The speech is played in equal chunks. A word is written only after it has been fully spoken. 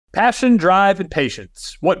Passion, drive, and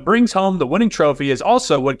patience. What brings home the winning trophy is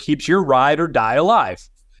also what keeps your ride or die alive.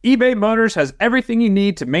 eBay Motors has everything you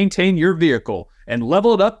need to maintain your vehicle and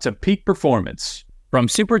level it up to peak performance. From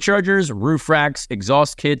superchargers, roof racks,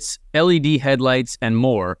 exhaust kits, LED headlights, and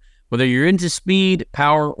more, whether you're into speed,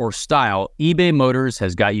 power, or style, eBay Motors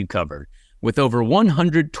has got you covered. With over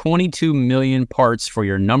 122 million parts for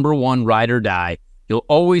your number one ride or die, you'll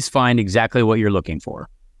always find exactly what you're looking for.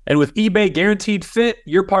 And with eBay Guaranteed Fit,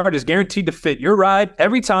 your part is guaranteed to fit your ride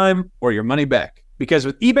every time or your money back. Because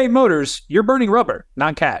with eBay Motors, you're burning rubber,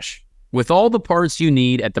 not cash. With all the parts you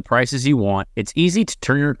need at the prices you want, it's easy to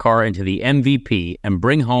turn your car into the MVP and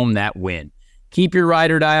bring home that win. Keep your ride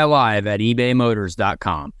or die alive at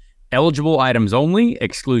ebaymotors.com. Eligible items only,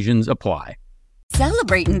 exclusions apply.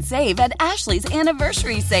 Celebrate and save at Ashley's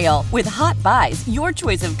Anniversary Sale. With Hot Buys, your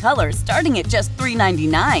choice of colors starting at just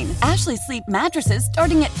 $3.99. Ashley Sleep mattresses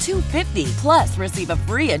starting at $2.50. Plus, receive a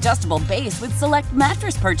free adjustable base with select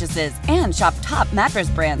mattress purchases. And shop top mattress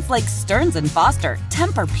brands like Stearns & Foster,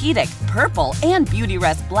 Tempur-Pedic, Purple, and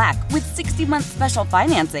Beautyrest Black with 60-month special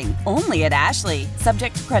financing. Only at Ashley.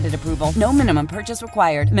 Subject to credit approval. No minimum purchase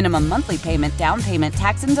required. Minimum monthly payment, down payment,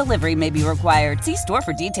 tax, and delivery may be required. See store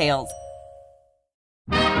for details.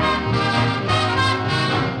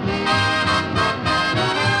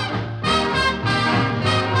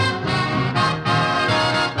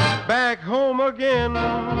 Back home again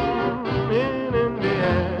in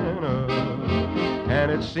Indiana, and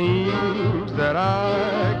it seems that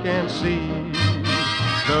I can see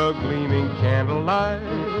the gleaming candlelight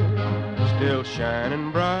still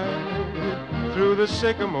shining bright through the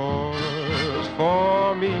sycamores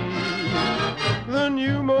for me. The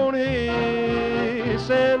new mown hay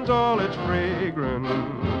sends all its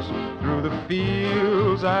fragrance through the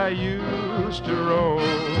fields I used to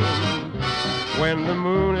roam. When the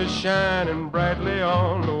moon is shining brightly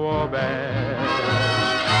on the Wabash,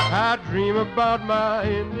 I dream about my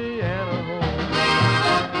Indiana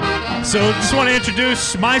home. So just want to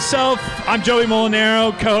introduce myself. I'm Joey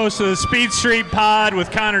Molinaro, co-host of the Speed Street Pod with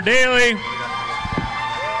Connor Daly,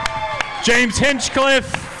 James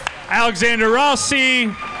Hinchcliffe, Alexander Rossi,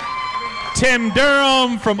 Tim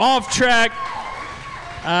Durham from Off Track.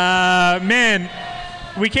 Man,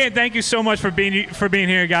 we can't thank you so much for being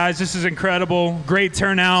here, guys. This is incredible. Great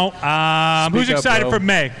turnout. Who's excited for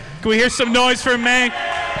May? Can we hear some noise for May?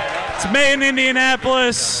 It's May in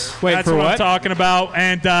Indianapolis. Wait, that's for what what? I'm talking about.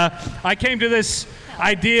 And I came to this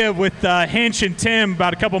idea with Hinch and Tim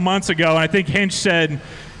about a couple months ago, and I think Hinch said,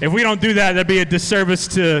 if we don't do that, that'd be a disservice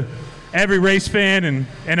to every race fan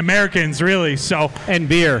and Americans, really. So And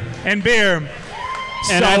beer. and beer.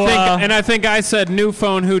 And So, I think I said new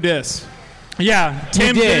phone, who dis? yeah,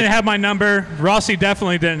 Tim did. didn't have my number. Rossi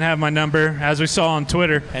definitely didn't have my number, as we saw on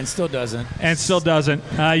Twitter, And still doesn't. and still doesn't.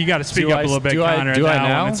 You got to speak Do up I- a little bit, do I- Connor. do on I that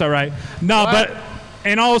now? one. It's all right. No, What? but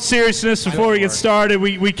in all seriousness, before we get started,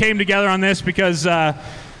 we came together on this because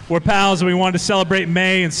we're pals and we wanted to celebrate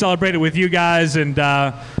May and celebrate it with you guys. And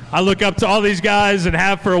I look up to all these guys and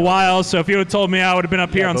have for a while. So if you would have told me I would have been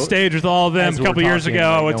up here on but stage with all of them as a we're couple years talking, ago,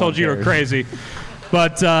 like, I would have no told one you you were cares. crazy.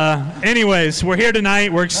 But anyways, we're here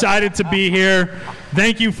tonight. We're excited to be here.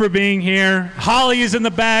 Thank you for being here. Holly is in the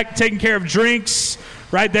back taking care of drinks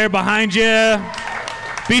right there behind you.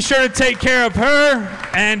 Be sure to take care of her,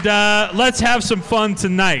 and let's have some fun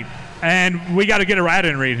tonight. And we got to get a ride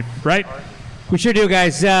and read, right? We sure do,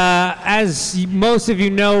 guys. As most of you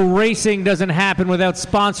know, racing doesn't happen without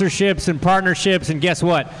sponsorships and partnerships, and guess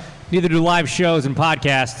what? Neither do live shows and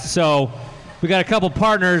podcasts. So we got a couple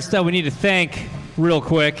partners that we need to thank real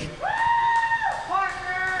quick.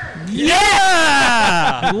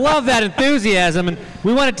 Yeah! Love that enthusiasm. And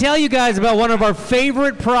we want to tell you guys about one of our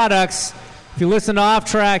favorite products. If you listen to Off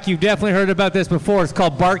Track, you've definitely heard about this before. It's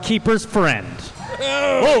called Barkeeper's Friend.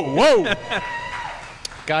 Whoa!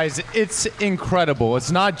 Guys, it's incredible.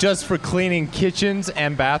 It's not just for cleaning kitchens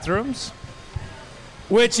and bathrooms.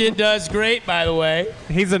 Which it does great, by the way.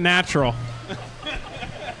 He's a natural.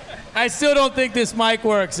 I still don't think this mic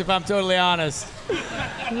works, if I'm totally honest.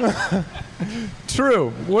 True.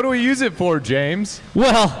 What do we use it for, James?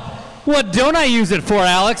 Well, what don't I use it for,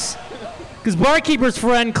 Alex? Because Barkeeper's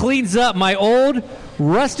Friend cleans up my old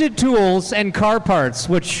rusted tools and car parts,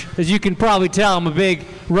 which, as you can probably tell, I'm a big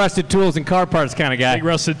rusted tools and car parts kind of guy. Big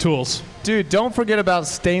rusted tools. Dude, don't forget about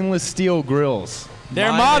stainless steel grills. Their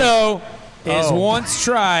Mine motto is Oh. once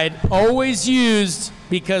tried, always used,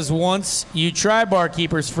 because once you try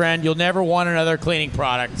Barkeeper's Friend, you'll never want another cleaning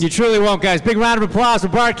product. You truly won't, guys. Big round of applause for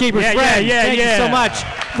Barkeeper's Yeah, Friend. yeah, Thank yeah. you so much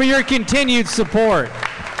for your continued support.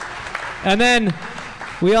 And then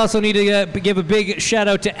we also need to give a big shout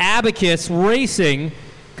out to Abacus Racing,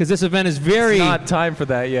 because this event is very. It's not time for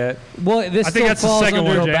that yet. Well, this I think still that's the falls second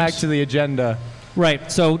under. one, Go back James. to the agenda.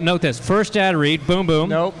 Right. So note this: first ad read, boom, boom.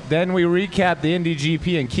 Nope. Then we recap the Indy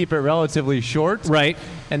GP and keep it relatively short. Right.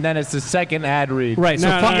 And then it's the second ad read. Right. So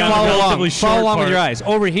No, follow the along. relatively Follow short along with part. your eyes.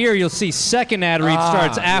 Over here, you'll see second ad read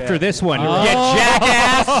starts after yeah. this one. You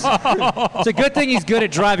jackass! It's a good thing he's good at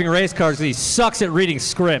driving race cars. 'Cause he sucks at reading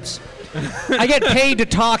scripts. I get paid to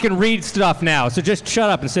talk and read stuff now, so just shut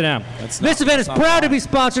up and sit down. This event is proud to be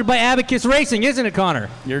sponsored by Abacus Racing, isn't it, Connor?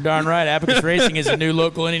 You're darn right. Abacus Racing is a new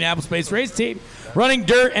local Indianapolis-based race team running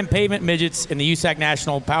dirt and pavement midgets in the USAC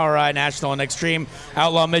National, Power Ride National, and Extreme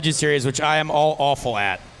Outlaw Midget Series, which I am all awful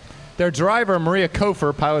at. Their driver, Maria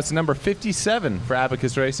Kofer, pilots number 57 for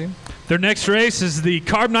Abacus Racing. Their next race is the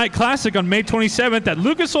Carb Night Classic on May 27th at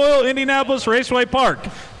Lucas Oil Indianapolis Raceway Park.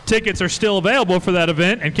 Tickets are still available for that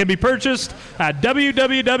event and can be purchased at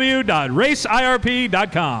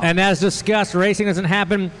www.raceirp.com. And as discussed, racing doesn't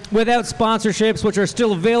happen without sponsorships, which are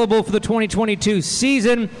still available for the 2022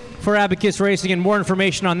 season for Abacus Racing, and more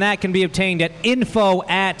information on that can be obtained at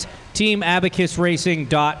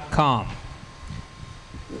info@teamabacusracing.com.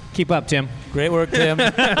 Keep up, Tim. Great work, Tim.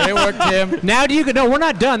 Great work, Tim. Now do you no, we're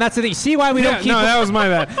not done. That's the thing. See why we don't keep No, that was my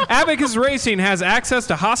bad. Abacus Racing has access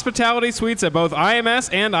to hospitality suites at both IMS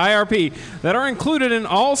and IRP that are included in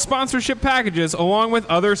all sponsorship packages along with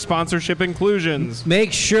other sponsorship inclusions.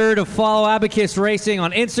 Make sure to follow Abacus Racing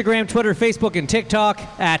on Instagram, Twitter, Facebook, and TikTok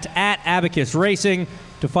at Abacus Racing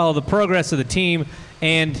to follow the progress of the team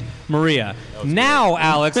and Maria. Now,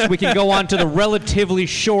 Alex, we can go on to the relatively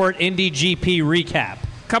short Indy GP recap.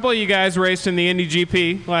 A couple of you guys raced in the Indy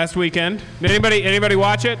GP last weekend. Did anybody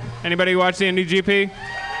watch it? Anybody watch the Indy GP?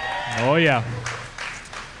 Oh, yeah.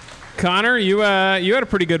 Connor, you had a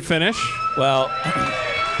pretty good finish. Well,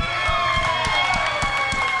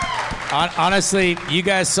 honestly, you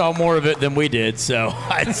guys saw more of it than we did, so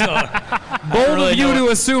I saw. Bold of you to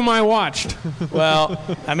assume I watched. Well,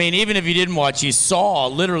 I mean, even if you didn't watch, you saw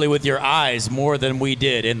literally with your eyes more than we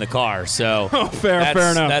did in the car. So fair enough.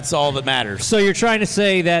 That's all that matters. So you're trying to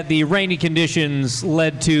say that the rainy conditions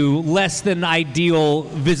led to less than ideal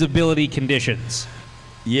visibility conditions?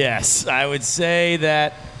 Yes, I would say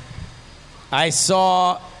that I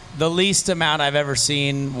saw the least amount I've ever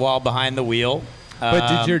seen while behind the wheel. But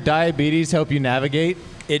did your diabetes help you navigate?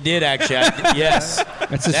 It did actually. That's Yes. a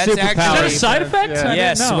That's superpower. actually- Is that a side effect? Yeah.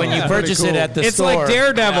 Yes, when you purchase it at the It's store. like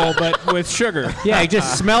Daredevil, but with sugar. Yeah, he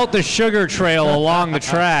just smelt the sugar trail along the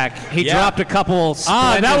track. He Yeah. dropped a couple.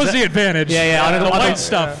 That was the advantage. Yeah. On the the white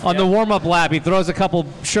stuff. On the warm-up lap, he throws a couple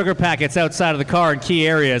sugar packets outside of the car in key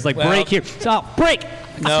areas, like Well- brake here. So, brake!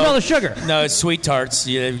 I No. smell the sugar. No, it's Sweet Tarts.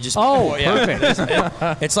 You just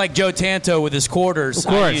Perfect. It's like Joe Tanto with his quarters. Of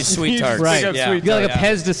course. I use Sweet Tarts. Right. Yeah. You got like a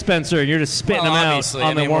Pez dispenser, and you're just spitting Well, them out obviously.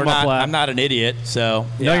 on I the mean, we're warm-up not- lap. I'm not an idiot, so.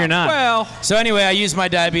 No, yeah. you're not. Well, So anyway, I used my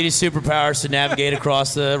diabetes superpowers to navigate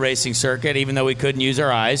across the racing circuit, even though we couldn't use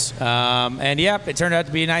our eyes. And yeah, it turned out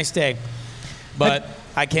to be a nice day. But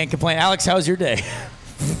I can't complain. Alex, how's your day?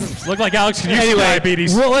 Looked like Alex could use Anyway,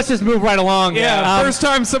 diabetes. well, let's just move right along. yeah, first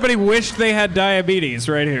time somebody wished they had diabetes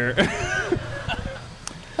right here.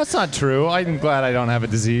 That's not true. I'm glad I don't have a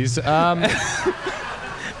disease. glad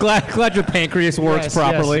your pancreas works Yes,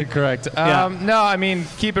 properly. yes, correct. Yeah. No, I mean,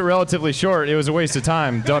 keep it relatively short. It was a waste of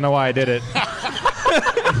time. Don't know why I did it.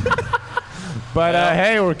 But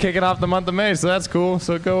hey, we're kicking off the month of May, so that's cool.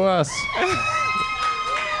 So go us.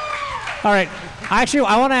 All right. Actually,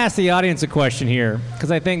 I want to ask the audience a question here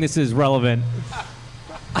because I think this is relevant.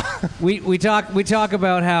 We talk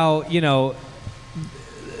about how, you know,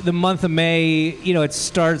 the month of May, you know, it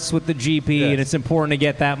starts with the GP and it's important to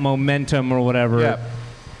get that momentum or whatever. Yeah.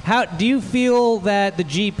 How do you feel that the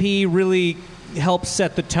GP really helps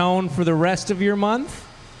set the tone for the rest of your month?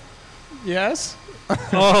 Yes.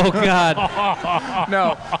 Oh God.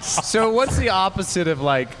 No. So what's the opposite of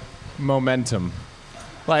like momentum?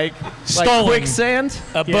 Like Stalling. quicksand?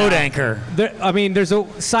 A boat anchor. There's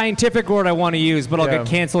a scientific word I want to use, but I'll Yeah. get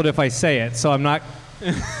canceled if I say it. So I'm not.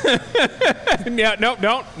 Yeah, nope.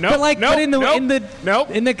 But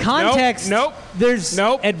in the context, Nope. there's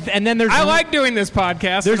Nope. and then there's I like doing this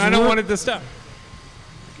podcast, There's and I don't ru- want it to stop.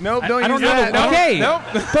 Nope, don't I don't use know that. the- okay, Nope.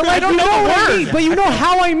 but like you know what I mean, but you know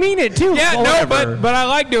how I mean it too. Yeah, no, Whatever. but I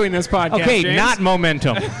like doing this podcast. okay, James. not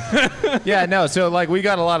momentum. Yeah, no. So like we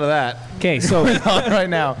got a lot of that Okay, so right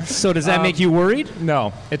now. so does that make you worried?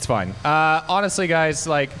 No, it's fine. Honestly, guys,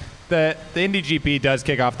 like the Indy GP does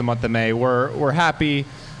kick off the month of May. We're happy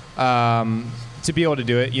to be able to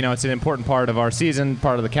do it. You know, it's an important part of our season,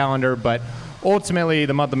 part of the calendar. But ultimately,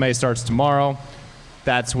 the month of May starts tomorrow.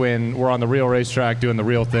 That's when we're on the real racetrack doing the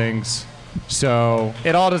real things. So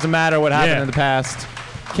it all doesn't matter what happened Yeah. in the past.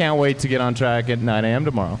 can't wait to get on track at 9 a.m.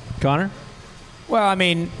 tomorrow. Connor? Well, I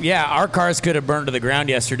mean, yeah, our cars could have burned to the ground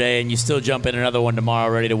yesterday, and you still jump in another one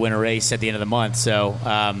tomorrow ready to win a race at the end of the month. So,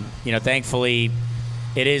 thankfully,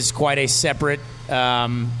 it is quite a separate,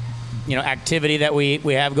 activity that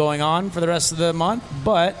we have going on for the rest of the month.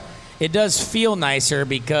 But it does feel nicer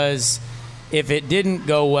because if it didn't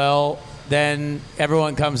go well, then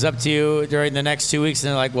everyone comes up to you during the next 2 weeks and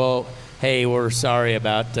they're like, well, hey, we're sorry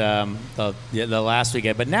about the last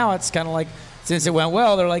weekend. But now it's kind of like, since it went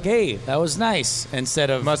well, they're like, hey, that was nice.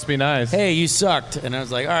 Instead of, must be nice. Hey, you sucked. And I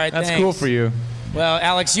was like, all right, that's thanks. cool for you. Well,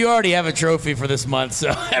 Alex, you already have a trophy for this month,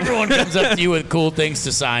 so everyone comes up to you with cool things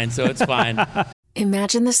to sign, so it's fine.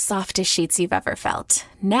 Imagine the softest sheets you've ever felt.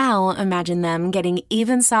 Now imagine them getting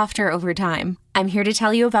even softer over time. I'm here to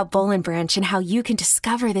tell you about Boll & Branch and how you can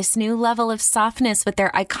discover this new level of softness with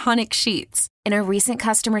their iconic sheets. In a recent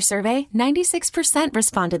customer survey, 96%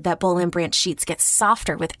 responded that Boll & Branch sheets get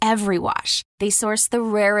softer with every wash. They source the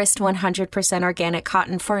rarest 100% organic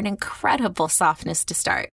cotton for an incredible softness to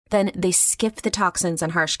start. Then they skip the toxins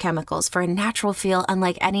and harsh chemicals for a natural feel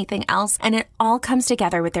unlike anything else, and it all comes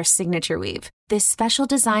together with their signature weave. This special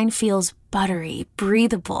design feels buttery,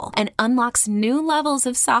 breathable, and unlocks new levels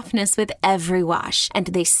of softness with every wash, and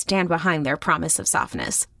they stand behind their promise of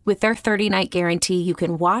softness. With their 30-night guarantee, you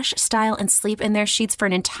can wash, style, and sleep in their sheets for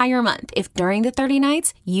an entire month. If during the 30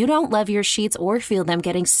 nights, you don't love your sheets or feel them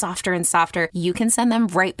getting softer and softer, you can send them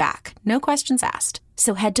right back. No questions asked.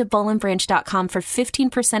 So head to bollandbranch.com for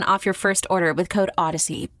 15% off your first order with code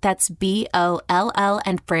Odyssey. That's BOLL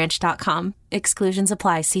and branch.com. Exclusions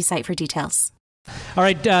apply. See site for details. All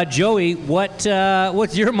right, Joey, what's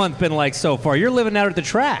your month been like so far? You're living out at the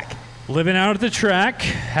track. Living out at the track.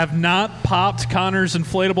 Have not popped Connor's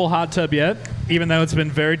inflatable hot tub yet, even though it's been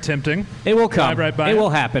very tempting. It will come. Right by it will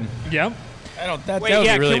happen. Yep. That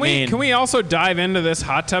would really mean. Can we also dive into this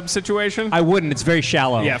hot tub situation? I wouldn't. It's very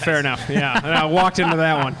shallow. Yeah, fair enough. Yeah, and I walked into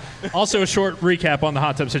that one. Also, a short recap on the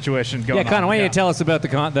hot tub situation going on. Yeah, Connor, why don't you tell us about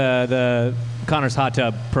the Connor's hot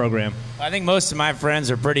tub program? I think most of my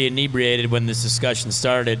friends are pretty inebriated when this discussion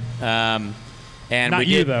started. And not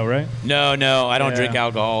you, though, right? No, I don't drink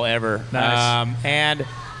alcohol ever. Nice. And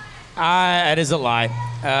that is a lie.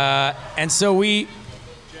 And so we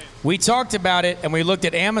talked about it, and we looked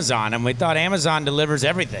at Amazon, and we thought Amazon delivers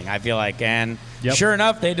everything, I feel like. And sure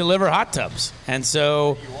enough, they deliver hot tubs. And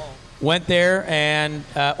so went there and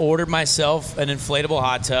ordered myself an inflatable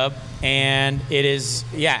hot tub, and it is,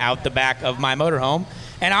 out the back of my motorhome.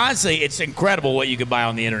 And honestly, it's incredible what you could buy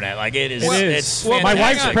on the internet. Like, it is. It's my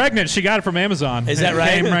wife's pregnant. She got it from Amazon. Is that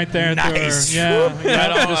right? It came right there. Nice.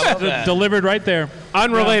 Just delivered right there.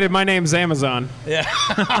 Unrelated, my name's Amazon. Yeah.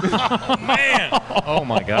 Man. Oh,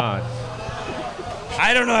 my God.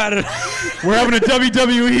 I don't know how to. We're having a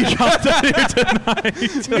WWE contest here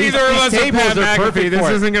tonight. Neither of us are Pat McAfee. This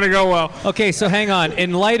isn't going to go well. Okay, so hang on.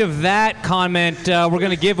 In light of that comment, we're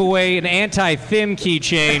going to give away an anti-thim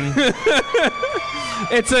keychain.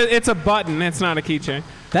 It's a button. It's not a keychain.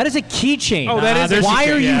 That is a keychain. Oh, that is. Why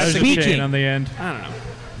are you speaking on the end? I don't know.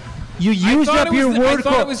 You used up your word. I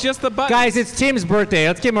thought it was just the button. Guys, it's Tim's birthday.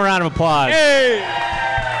 Let's give him a round of applause. Hey!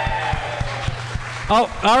 Oh,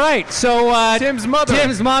 all right. So Tim's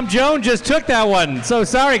mom, Joan, just took that one. So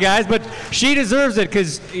sorry, guys, but she deserves it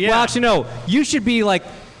because, well, actually, no. You should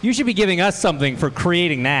be giving us something for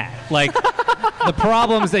creating that. Like, the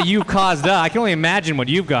problems that you've caused us. I can only imagine what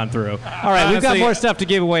you've gone through. All right, we've got more stuff to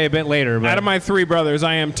give away a bit later. But out of my three brothers,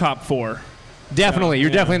 I am top 4. Definitely. You're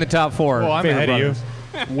definitely in the top 4. Well, I'm ahead of you.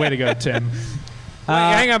 Way to go, Tim.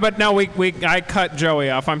 Hang on, but no, I cut Joey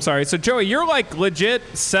off. I'm sorry. So, Joey, you're like legit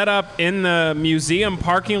set up in the museum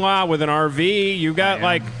parking lot with an RV. You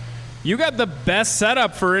got the best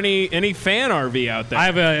setup for any fan RV out there. I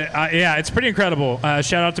have it's pretty incredible.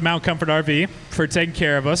 Shout out to Mount Comfort RV for taking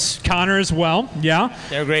care of us. Connor as well. Yeah,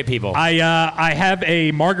 they're great people. I have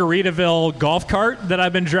a Margaritaville golf cart that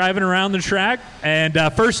I've been driving around the track, and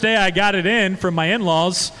first day I got it in from my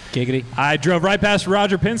in-laws. Giggity. I drove right past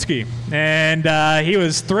Roger Penske, and he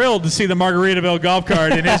was thrilled to see the Margaritaville golf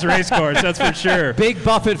cart in his race course. That's for sure. Big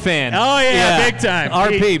Buffett fan. Oh yeah, big time.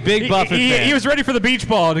 RP, big Buffett fan. He was ready for the beach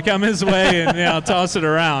ball to come his way and toss it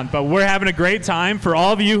around. But we're having a great time. For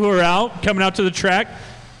all of you who are out, coming out to the track,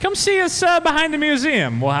 come see us behind the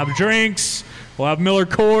museum. We'll have drinks. We'll have Miller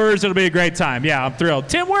Coors. It'll be a great time. Yeah, I'm thrilled.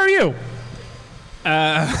 Tim, where are you?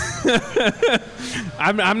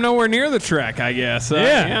 I'm nowhere near the track, I guess.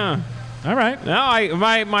 Yeah. All right. No,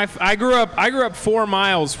 I grew up 4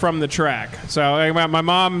 miles from the track. So my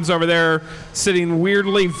mom's over there sitting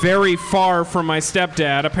weirdly very far from my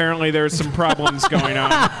stepdad. Apparently there's some problems going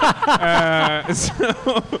on.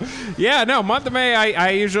 Month of May I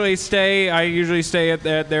usually stay at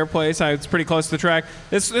their place. It's pretty close to the track.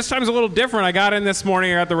 This time's a little different. I got in this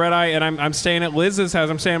morning at the Red Eye and I'm staying at Liz's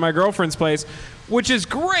house. I'm staying at my girlfriend's place, which is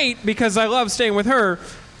great because I love staying with her.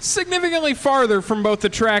 Significantly farther from both the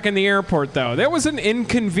track and the airport, though. There was an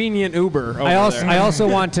inconvenient Uber over there. I also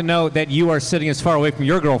want to note that you are sitting as far away from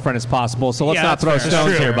your girlfriend as possible, so let's not throw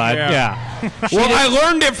stones here, bud. Yeah. Well, I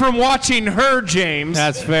learned it from watching her, James.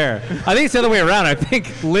 That's fair. I think it's the other way around. I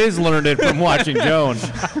think Liz learned it from watching Joan.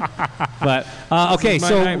 But okay,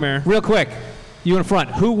 so nightmare. Real quick, you in front.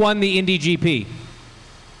 Who won the Indy GP?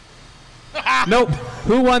 Nope.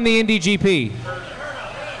 Who won the Indy GP?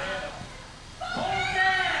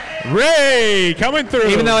 Ray coming through.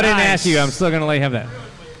 Even though I didn't ask you, I'm still going to let you have that.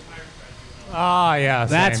 Ah, yeah.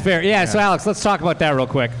 That's same. fair. Yeah, so Alex, let's talk about that real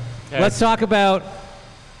quick. Okay. Let's talk about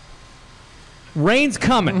rain's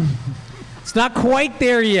coming. It's not quite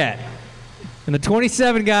there yet. And the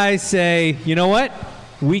 27 guys say, you know what?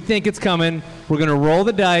 We think it's coming. We're going to roll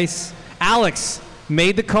the dice. Alex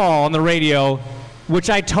made the call on the radio,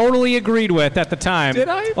 which I totally agreed with at the time. Did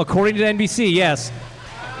I? According to NBC, yes.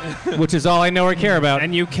 Which is all I know or care about.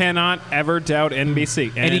 And you cannot ever doubt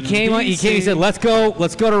NBC. And he came. He said, "Let's go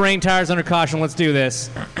to rain tires under caution. Let's do this."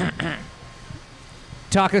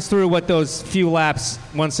 Talk us through what those few laps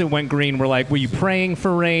once it went green were like. Were you praying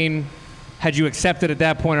for rain? Had you accepted at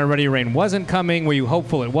that point already rain wasn't coming? Were you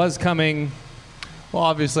hopeful it was coming? Well,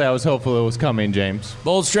 obviously, I was hopeful it was coming, James.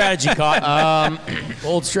 Bold strategy, Cotton.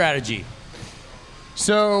 Bold strategy.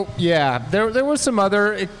 So, yeah, there were some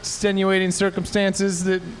other extenuating circumstances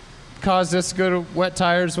that caused us to go to wet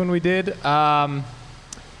tires when we did. But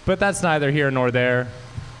that's neither here nor there.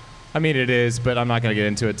 I mean, it is, but I'm not going to get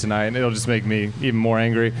into it tonight. It'll just make me even more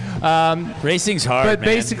angry. Racing's hard, but man.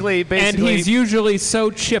 basically, and he's usually so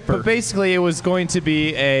chipper. But basically, it was going to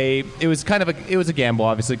be it was a gamble,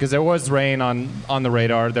 obviously, because there was rain on the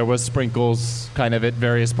radar. There was sprinkles kind of at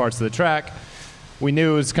various parts of the track. We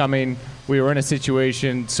knew it was coming. We were in a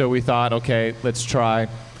situation, so we thought, okay, let's try.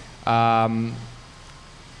 And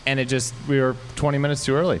we were 20 minutes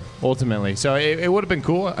too early, ultimately. So it would have been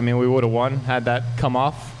cool. I mean, we would have won had that come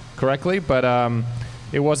off correctly, but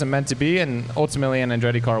it wasn't meant to be. And ultimately, an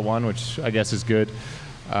Andretti car won, which I guess is good.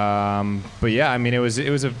 But yeah, I mean, it was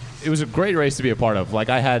a great race to be a part of. Like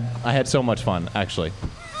I had so much fun, actually.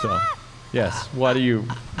 So yes, why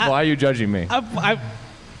are you judging me?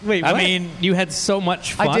 Wait, what? I mean, you had so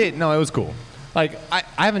much fun. I did. No, it was cool. Like, I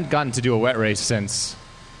haven't gotten to do a wet race since...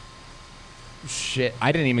 Shit.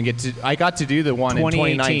 I didn't even get to... I got to do the one in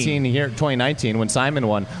 2019 when Simon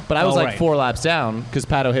won. But I was 4 laps down because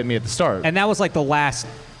Pato hit me at the start. And that was like the last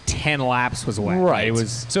 10 laps was wet. Right.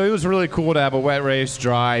 So it was really cool to have a wet race,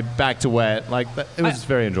 dry, back to wet. Like, it was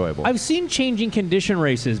very enjoyable. I've seen changing condition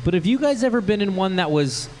races, but have you guys ever been in one that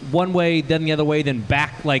was one way, then the other way, then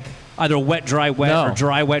back, like... Either wet, dry, wet, or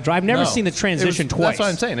dry, wet, dry. I've never seen the transition twice. That's what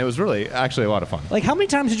I'm saying. It was really actually a lot of fun. Like, how many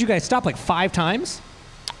times did you guys stop? Like 5 times?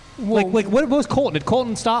 Well, like what was Colton? Did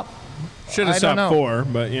Colton stop? Should have stopped 4,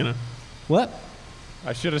 but you know. What?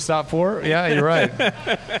 I should have stopped 4? Yeah, you're right.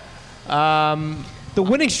 The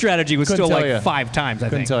winning strategy was still like 5 times, I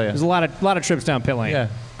think. Couldn't tell you. There's a lot of trips down pit lane. Yeah,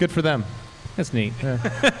 good for them. That's neat.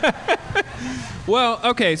 Yeah. Well,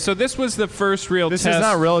 okay, so this was the first real test. This is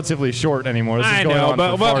not relatively short anymore. This is going on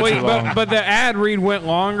for far too long. But the ad read went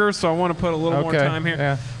longer, so I want to put a little more time here.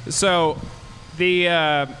 Yeah. So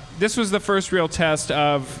this was the first real test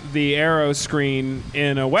of the aero screen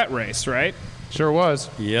in a wet race, right? Sure was.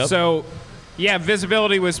 Yep. So, yeah,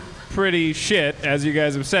 visibility was pretty shit, as you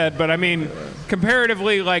guys have said. But, I mean,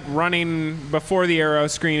 comparatively, like, running before the aero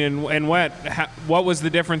screen and wet, what was the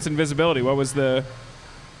difference in visibility?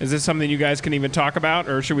 Is this something you guys can even talk about,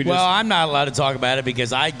 or should we just... Well, I'm not allowed to talk about it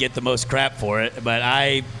because I get the most crap for it, but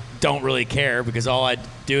I don't really care because all I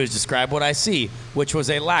do is describe what I see, which was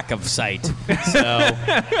a lack of sight. So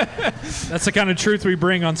that's the kind of truth we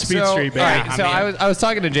bring on Speed Street, baby. Right, I was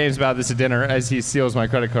talking to James about this at dinner as he steals my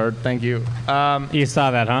credit card. Thank you. You saw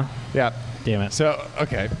that, huh? Yeah. Damn it. So,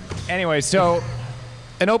 okay. Anyway, so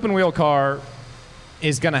an open wheel car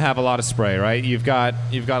is going to have a lot of spray, right? You've got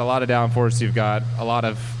a lot of downforce. You've got a lot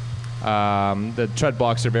of the tread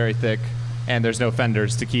blocks are very thick, and there's no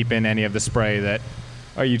fenders to keep in any of the spray. That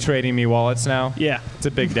are you trading me wallets now? Yeah, it's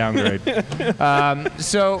a big downgrade.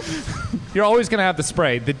 So you're always going to have the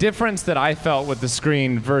spray. The difference that I felt with the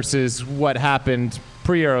screen versus what happened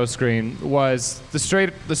pre-aero screen was the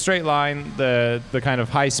straight line, the kind of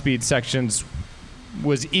high-speed sections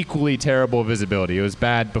was equally terrible visibility. It was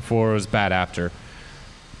bad before, it was bad after.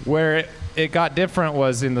 Where it got different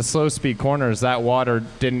was in the slow-speed corners, that water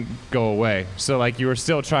didn't go away. So, like, you were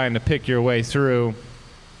still trying to pick your way through,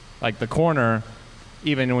 like, the corner,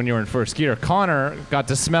 even when you were in first gear. Connor got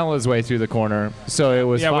to smell his way through the corner, so it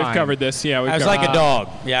was fine. We've covered this. Yeah, I was like a dog.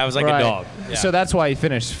 Yeah, I was like a dog. Yeah. So that's why he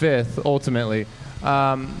finished 5th, ultimately.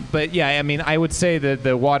 But, yeah, I mean, I would say that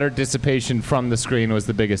the water dissipation from the screen was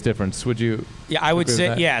the biggest difference. Would you? Yeah, I would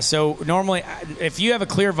say, yeah. So normally, if you have a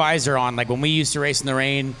clear visor on, like when we used to race in the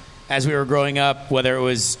rain as we were growing up, whether it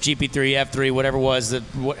was GP3, F3, whatever it was,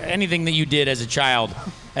 anything that you did as a child,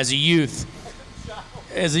 as a youth,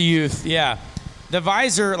 yeah. The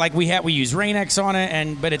visor, like we use Rain-X on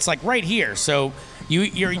it, but it's like right here. So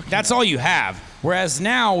that's all you have. Whereas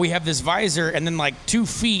now we have this visor and then like 2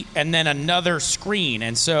 feet and then another screen.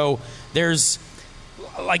 And so there's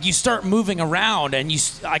like you start moving around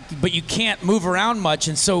but you can't move around much.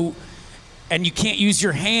 And you can't use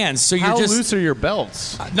your hands, so you're How just... How loose are your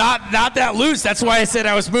belts? Not that loose. That's why I said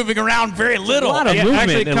I was moving around very little. A lot of movement.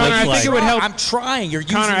 Actually, Connor, I think it would help. I'm trying. You're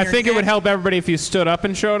using Connor, I think your it would help everybody if you stood up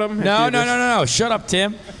and showed them. No. Shut up,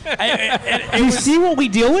 Tim. You see what we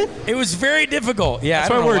deal with? It was very difficult. Yeah,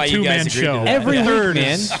 that's I don't why know we're why a you guys two-man agreed show. to that. Every third,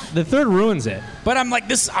 man. The third ruins it. But I'm like,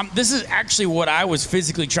 this is actually what I was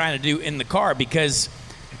physically trying to do in the car, because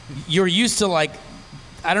you're used to, like,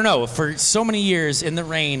 I don't know, for so many years in the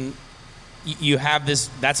rain, you have this,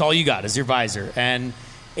 that's all you got is your visor. And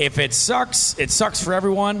if it sucks for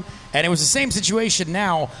everyone. And it was the same situation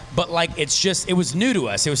now, but like it was new to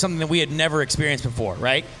us. It was something that we had never experienced before,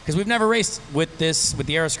 right? Because we've never raced with the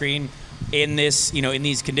Aeroscreen in this, in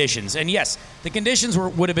these conditions. And yes, the conditions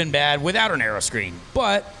would have been bad without an Aeroscreen,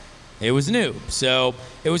 but it was new. So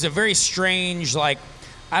it was a very strange, like,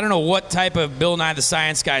 I don't know what type of Bill Nye the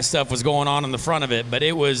Science Guy stuff was going on in the front of it, but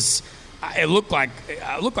it looked like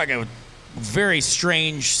a very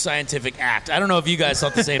strange scientific act. I don't know if you guys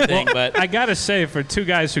thought the same thing, but I gotta say, for two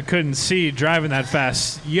guys who couldn't see driving that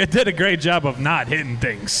fast, you did a great job of not hitting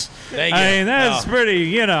things. Thank you. I mean, that's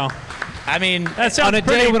pretty, I mean, that sounds on a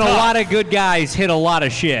day when tough. A lot of good guys hit a lot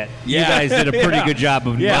of shit. Yeah. You guys did a pretty good job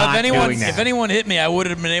of not doing that. If anyone hit me, I would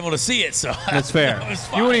have been able to see it. So that's fair.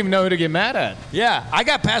 You wouldn't even know who to get mad at. Yeah, I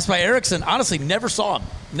got passed by Ericsson. Honestly, never saw him.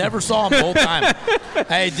 Never saw him the whole time.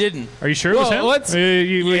 I didn't. Are you sure it was him?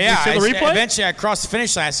 You see the replay? Eventually I crossed the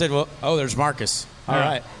finish line. I said, there's Marcus. All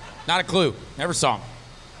right. Not a clue. Never saw him.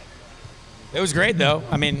 It was great, though.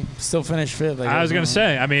 I mean, still finished 5th. I was going to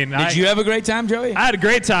say, Did you have a great time, Joey? I had a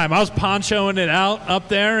great time. I was ponchoing it out up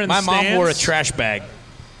there in the stands. My mom wore a trash bag.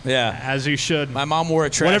 Yeah. As you should. My mom wore a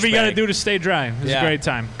trash bag. Whatever you got to do to stay dry. It was a great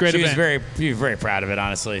time. Great event. She was very proud of it,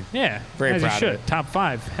 honestly. Yeah. Very as proud you of should. it. Top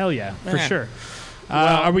 5. Hell yeah. For Man. sure.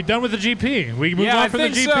 Are we done with the GP? We move on from the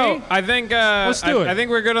GP? So. I think let's do it. I think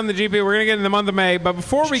we're good on the GP. We're going to get in the month of May. But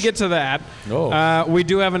before we get to that, we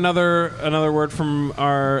do have another word from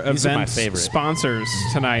our event sponsors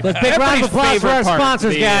tonight. Let's big round of applause for our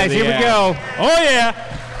sponsors, guys. Here we go. Oh, yeah.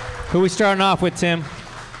 Who are we starting off with, Tim?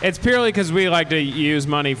 It's purely because we like to use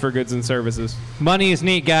money for goods and services. Money is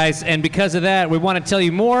neat, guys. And because of that, we want to tell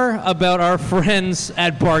you more about our friends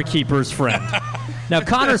at Barkeeper's Friend. Now,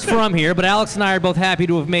 Connor's from here, but Alex and I are both happy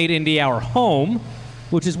to have made Indy our home,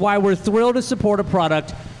 which is why we're thrilled to support a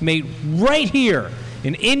product made right here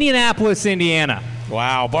in Indianapolis, Indiana.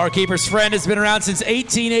 Wow. Barkeeper's Friend has been around since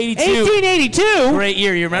 1882. 1882? Great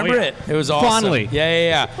year. You remember it? It was awesome. Fondly.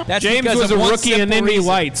 Yeah. That's James because was of a one rookie in simple Indy reason.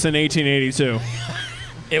 Lights in 1882.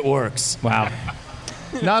 It works. Wow.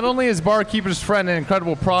 Not only is Barkeeper's Friend an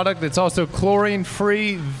incredible product, it's also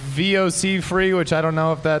chlorine-free, VOC-free, which I don't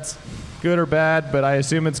know if that's good or bad, but I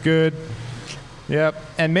assume it's good. Yep.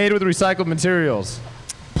 And made with recycled materials.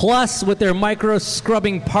 Plus, with their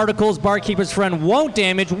micro-scrubbing particles, Barkeeper's Friend won't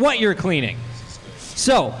damage what you're cleaning.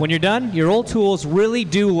 So, when you're done, your old tools really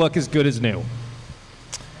do look as good as new.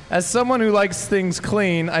 As someone who likes things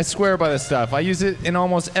clean, I swear by this stuff. I use it in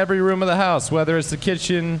almost every room of the house, whether it's the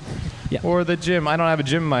kitchen or the gym. I don't have a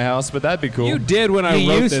gym in my house, but that'd be cool. You did when I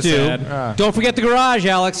wrote this ad. Don't forget the garage,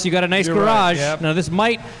 Alex. You got a nice garage. Right, yep. Now, this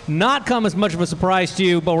might not come as much of a surprise to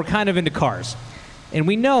you, but we're kind of into cars. And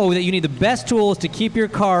we know that you need the best tools to keep your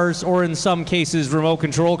cars, or in some cases, remote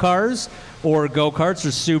control cars, or go-karts, or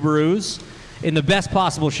Subarus, in the best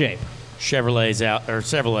possible shape. Chevrolets.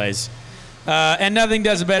 And nothing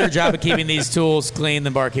does a better job of keeping these tools clean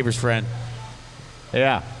than Barkeeper's Friend.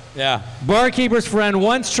 Yeah. Barkeeper's Friend,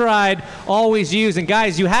 once tried, always used. And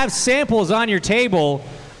guys, you have samples on your table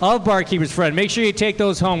of Barkeeper's Friend. Make sure you take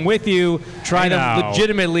those home with you. Try them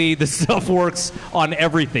legitimately. The stuff works on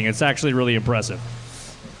everything. It's actually really impressive.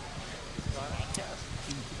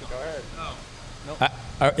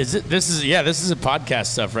 This is a podcast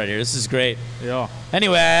stuff right here. This is great. Yeah.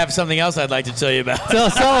 Anyway, I have something else I'd like to tell you about. Tell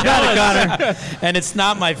us all about it, Connor. And it's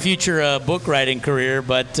not my future book writing career,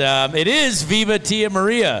 but it is Viva Tia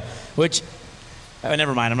Maria, which,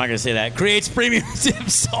 never mind, I'm not going to say that. Creates premium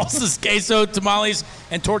dips, salsas, queso, tamales,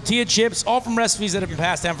 and tortilla chips, all from recipes that have been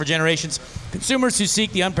passed down for generations. Consumers who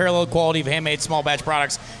seek the unparalleled quality of handmade small batch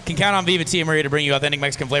products can count on Viva Tia Maria to bring you authentic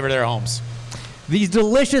Mexican flavor to their homes. These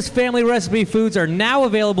delicious family recipe foods are now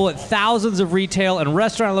available at thousands of retail and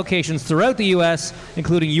restaurant locations throughout the U.S.,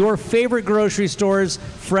 including your favorite grocery store's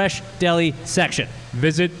fresh deli section.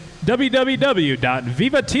 Visit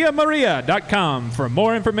www.vivatiamaria.com for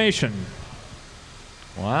more information.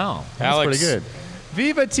 Wow, that's Alex. pretty good.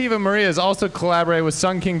 Viva Tia Maria is also collaborated with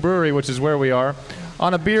Sun King Brewery, which is where we are,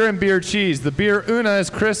 on a beer and beer cheese. The beer Una is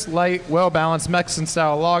crisp, light, well-balanced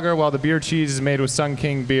Mexican-style lager, while the beer cheese is made with Sun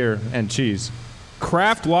King beer and cheese.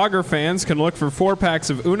 Craft lager fans can look for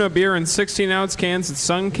 4-packs of Una beer in 16-ounce cans at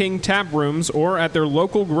Sun King tap rooms or at their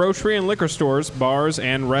local grocery and liquor stores, bars,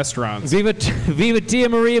 and restaurants. Viva Tia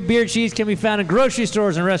Maria beer cheese can be found in grocery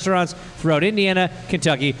stores and restaurants throughout Indiana,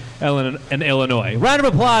 Kentucky, and Illinois. Round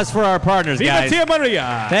of applause for our partners, guys. Viva Tia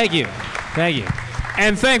Maria! Thank you. Thank you.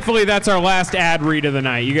 And thankfully, that's our last ad read of the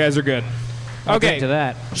night. You guys are good. I'll Okay. get to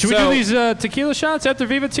that. Should we do these tequila shots after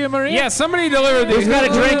Viva Tia Maria? Yeah, somebody delivered these. Who's got a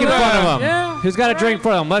drink in front of him? Yeah. Who's got a drink in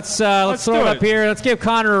front of him? Let's throw do it up it. here. Let's give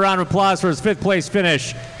Connor a round of applause for his 5th place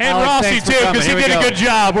finish. And Alex, Rossi, thanks for too, coming. because he Here we did a go. good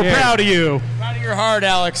job. We're Here. proud of you. Proud of your heart,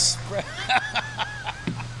 Alex.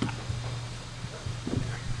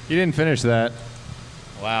 You didn't finish that.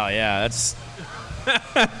 Wow, yeah, that's...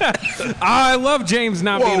 I love James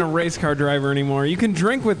not being a race car driver anymore. You can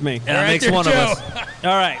drink with me. And that makes one of us.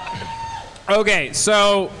 All right. Okay,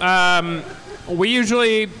 so we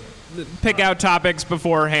usually pick out topics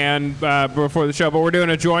beforehand, before the show, but we're doing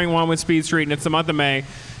a joint one with Speed Street, and it's the month of May.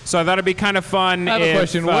 So I thought it'd be kind of fun. I have a if,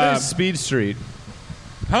 question. What is Speed Street?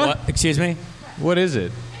 What? Excuse me? What is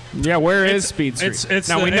it? Yeah, where is Speed Street? It's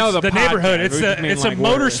now we know the podcast. neighborhood. We It's just mean, a like,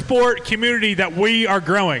 where? motorsport community that we are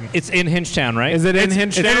growing. It's in Hinchtown, right? Is it in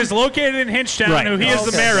Hinchtown? It is located in Hinchtown, Right. who he is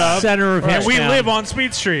the mayor of. Center of And we Hinchtown. live on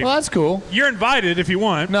Speed Street. Well, that's cool. You're invited if you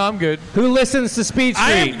want. No, I'm good. Who listens to Speed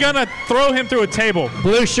I Street? am gonna throw him through a table.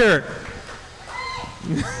 Blue shirt.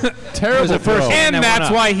 Terrible the first throw. one. And that that's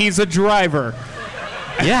went up. why he's a driver.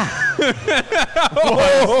 Yeah.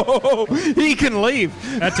 He can leave.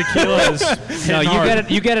 That tequila is No, hard.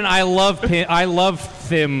 you get an I love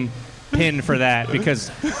them pin for that because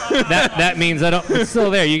that means it's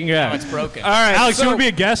still there. You can grab It's it. broken. All right, Alex, so you want to be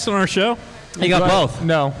a guest on our show? You got both.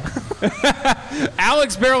 No.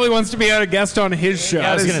 Alex barely wants to be a guest on his show.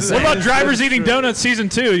 I was gonna say. What about Drivers Eating Donuts season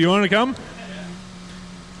 2? You want to come?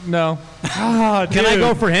 No. Can I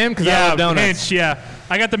go for him? Because I Yeah, love donuts. Hinch, yeah.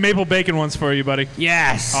 I got the maple bacon ones for you, buddy.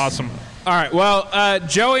 Yes. Awesome. All right. Well,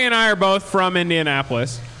 Joey and I are both from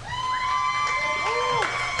Indianapolis.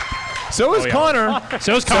 So is Connor.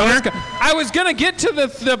 So is Connor. I was gonna get to the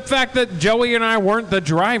fact that Joey and I weren't the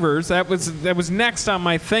drivers. That was next on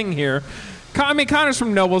my thing here. I mean, Connor's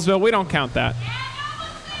from Noblesville. We don't count that.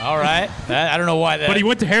 All right. I don't know why that... But he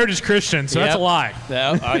went to Heritage Christian, so that's a Yep. lie.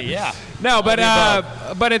 Yeah. No, but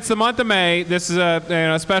All but it's the month of May. This is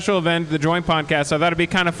a special event, the Joint Podcast. So I thought it'd be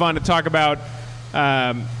kind of fun to talk about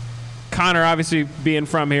Connor, obviously being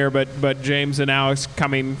from here, but James and Alex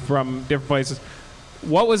coming from different places.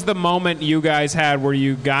 What was the moment you guys had where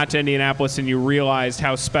you got to Indianapolis and you realized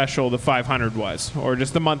how special the 500 was, or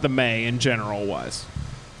just the month of May in general was?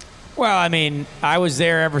 Well, I mean, I was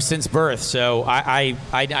there ever since birth, so I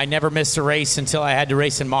never missed a race until I had to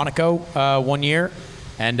race in Monaco 1 year.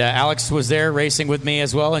 And Alex was there racing with me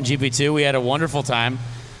as well in GP2. We had a wonderful time.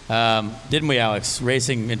 Didn't we, Alex?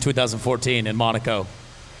 Racing in 2014 in Monaco.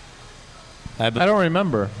 I don't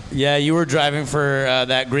remember. Yeah, you were driving for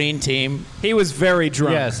that green team. He was very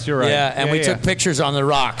drunk. Yes, you're right. Yeah, and we took pictures on the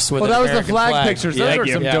rocks with Well, an that was the American flag pictures. Those were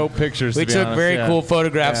some dope pictures, We to be took honest. very Yeah. cool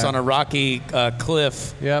photographs Yeah. on a rocky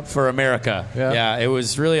cliff Yep. for America. Yep. Yeah, it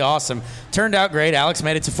was really awesome. Turned out great. Alex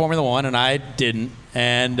made it to Formula One, and I didn't,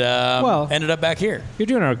 and ended up back here. You're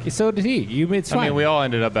doing okay. So did he. It's fine. I mean, we all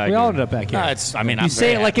ended up back We here. all ended up back here. No, I'm you say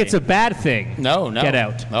very it like happy. it's a bad thing. No. Get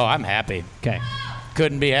out. Oh, I'm happy. Okay.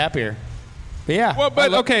 Couldn't be happier. But yeah. Well,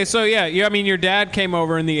 but okay, so yeah, I mean, your dad came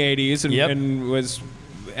over in the '80s and, Yep. and was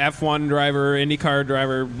F1 driver, IndyCar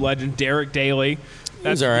driver, legend Derek Daly.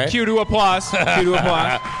 That's all right. Cue to applause. Cue to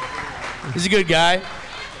applause. He's a good guy.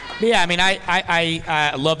 But yeah, I mean,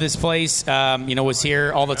 I love this place. Was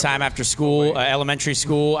here all the time after school, elementary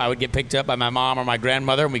school. I would get picked up by my mom or my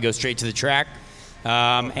grandmother, and we go straight to the track.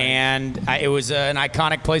 It was an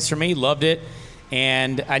iconic place for me. Loved it,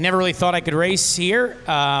 and I never really thought I could race here,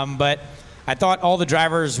 but I thought all the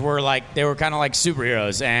drivers were kind of like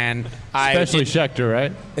superheroes, and especially Scheckter,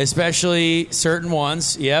 right? Especially certain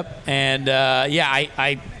ones. Yep, and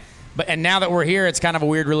and now that we're here, it's kind of a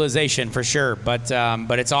weird realization for sure. But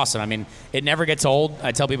it's awesome. I mean, it never gets old.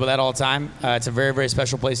 I tell people that all the time. It's a very, very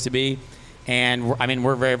special place to be. And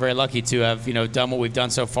we're very, very lucky to have done what we've done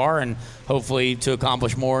so far, and hopefully to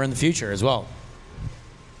accomplish more in the future as well.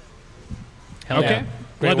 Hell yeah.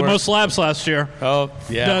 Led the most laps last year. Oh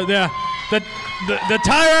yeah. The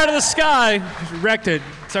tire out of the sky wrecked it.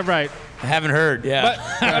 Is that right? I haven't heard. Yeah.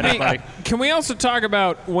 But can we also talk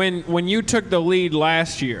about when you took the lead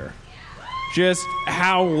last year? Just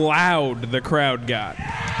how loud the crowd got.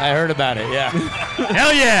 I heard about it, yeah.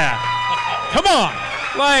 Hell yeah. Come on.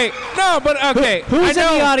 Okay. Who was in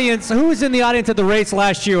the audience? Who was in the audience at the race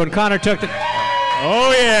last year when Connor took the?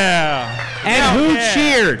 Oh yeah. And who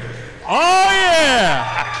cheered? Oh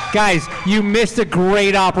yeah. Guys, you missed a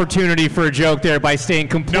great opportunity for a joke there by staying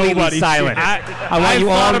completely silent. I want you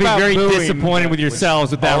all to be very disappointed with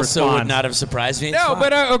yourselves with that response. Also would not have surprised me. No,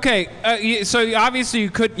 but okay. So obviously you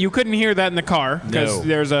couldn't hear that in the car because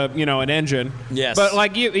there's an engine. Yes.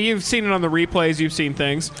 But you've seen it on the replays. You've seen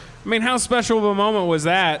things. I mean, how special of a moment was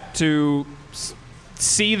that to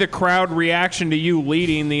see the crowd reaction to you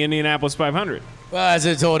leading the Indianapolis 500? Well, as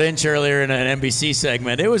I told Inch earlier in an NBC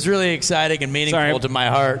segment, it was really exciting and meaningful to my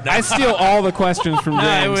heart. I steal all the questions from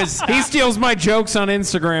James. He steals my jokes on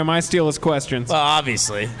Instagram. I steal his questions. Well,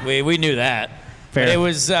 obviously. We knew that. Fair. But it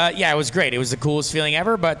was, it was great. It was the coolest feeling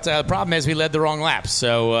ever, but the problem is we led the wrong laps.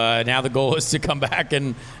 So now the goal is to come back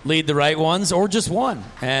and lead the right ones or just one.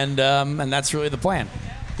 And that's really the plan.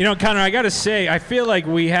 Connor, I got to say, I feel like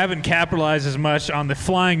we haven't capitalized as much on the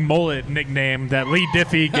flying mullet nickname that Lee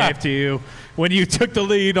Diffie gave to you when you took the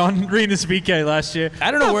lead on Rinus VeeKay last year. I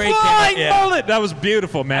don't know where he came up. Flying mullet! That was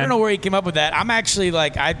beautiful, man. I don't know where he came up with that. I'm actually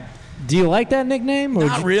Do you like that nickname? Or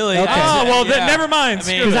not really. Okay. Then never mind.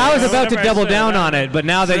 Because I was about to double down on it, but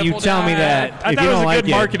now that you tell me that, I thought it was a good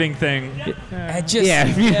marketing thing. I'm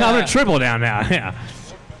going to triple down now. Yeah.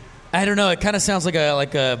 I don't know. It kind of sounds like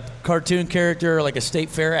a cartoon character, or like a state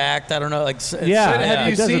fair act. I don't know. Have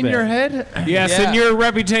you seen your head? Yes, and your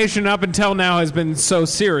reputation up until now has been so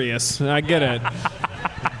serious. I get it.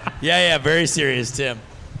 Yeah, very serious, Tim.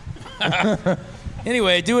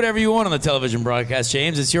 Anyway, do whatever you want on the television broadcast,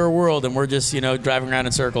 James. It's your world, and we're just driving around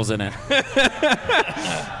in circles in it.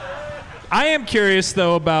 I am curious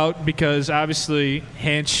though because obviously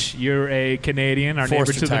Hinch, you're a Canadian, our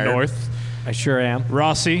neighbor to the north. I sure am.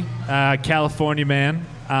 Rossi, California man.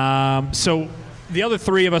 So the other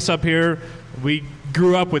three of us up here, we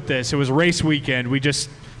grew up with this. It was race weekend. We just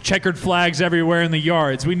checkered flags everywhere in the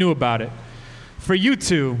yards. We knew about it. For you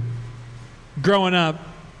two, growing up,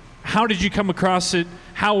 how did you come across it?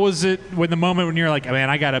 How was it when the moment when you're like, man,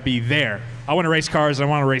 I got to be there. I want to race cars. I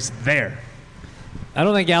want to race there. I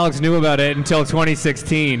don't think Alex knew about it until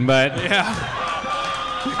 2016, but... Yeah.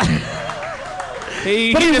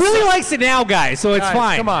 He really likes it now, guys, so it's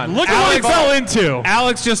fine. Come on. Look at what he fell into.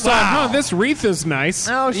 Alex just thought, this wreath is nice.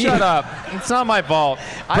 No, shut up. It's not my fault.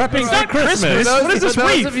 Prepping for Christmas. What is this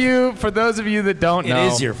wreath? For those of you that don't know.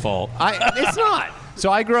 It is your fault. It's not.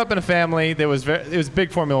 So I grew up in a family that was it was a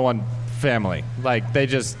big Formula One family. They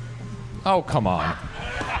just, oh, come on.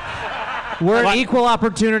 We're an equal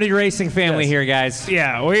opportunity racing family here, guys.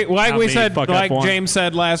 Yeah, we said, like James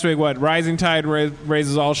said last week, rising tide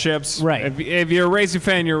raises all ships. Right. If you're a racing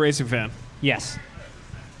fan, you're a racing fan. Yes.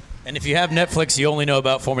 And if you have Netflix, you only know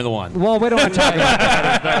about Formula One. Well, we don't want to talk about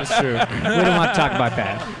that. That is true. We don't want to talk about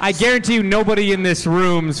that. I guarantee you nobody in this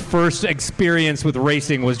room's first experience with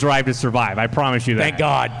racing was Drive to Survive. I promise you that. Thank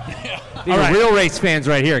God. These are real race fans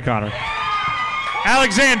right here, Connor.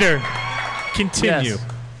 Alexander, continue. Yes.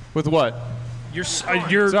 With what? You're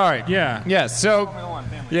sorry. Yeah. Yes. So,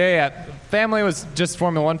 family was just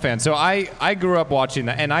Formula One fans. So I grew up watching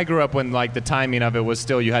that, and I grew up when the timing of it was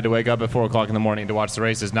still you had to wake up at 4 o'clock in the morning to watch the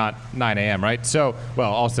races, not 9 a.m. Right? So,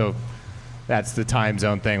 also that's the time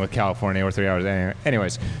zone thing with California, or 3 hours.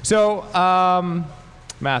 Anyways, so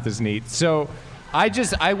math is neat. So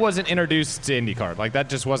I wasn't introduced to IndyCar. That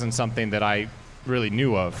just wasn't something that I really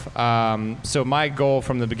knew of. So my goal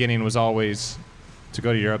from the beginning was always to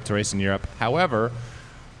go to Europe, to race in Europe. However,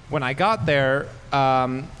 when I got there,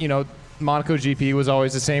 Monaco GP was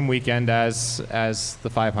always the same weekend as the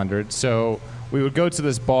 500. So we would go to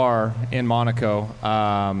this bar in Monaco.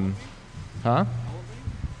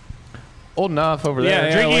 old enough over there.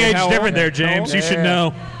 Yeah, drinking age different there, James. You should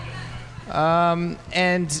know.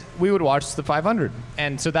 And we would watch the 500.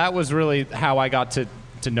 And so that was really how I got to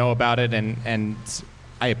know about it. And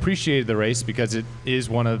I appreciated the race because it is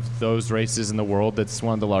one of those races in the world that's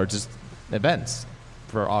one of the largest events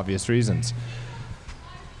for obvious reasons.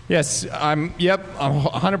 Yes, I'm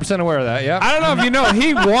 100% aware of that. Yep. I don't know if you know,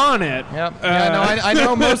 he won it. Yep. I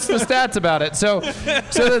know most of the stats about it. So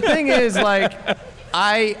the thing is, like,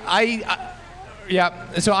 I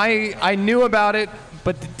knew about it,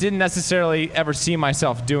 but didn't necessarily ever see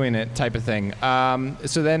myself doing it, type of thing.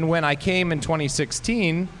 So then when I came in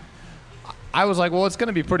 2016, I was like, well, it's going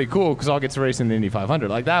to be pretty cool because I'll get to race in the Indy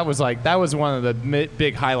 500. That was one of the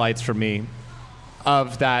big highlights for me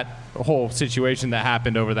of that whole situation that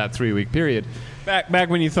happened over that 3-week period. Back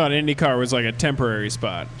when you thought IndyCar was like a temporary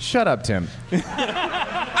spot. Shut up, Tim.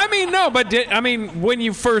 I mean, no, but when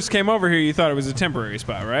you first came over here, you thought it was a temporary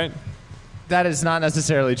spot, right? That is not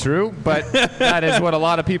necessarily true, but that is what a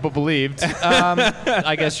lot of people believed.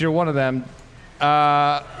 I guess you're one of them.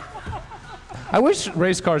 I wish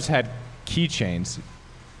race cars had keychains.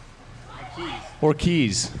 Or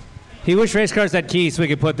keys. He wish race cars had keys so we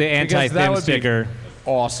could put the anti-Tim sticker.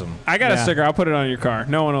 Awesome. I got a sticker. I'll put it on your car.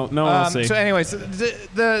 No one will see. So anyways,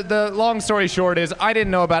 the long story short is I didn't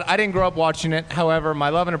know about it. I didn't grow up watching it. However, my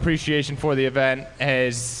love and appreciation for the event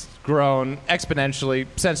has grown exponentially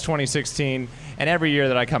since 2016. And every year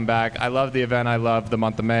that I come back, I love the event. I love the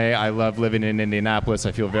month of May. I love living in Indianapolis.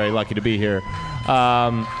 I feel very lucky to be here.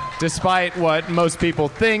 Despite what most people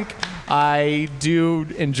think, I do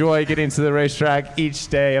enjoy getting to the racetrack each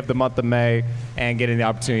day of the month of May and getting the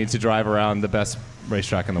opportunity to drive around the best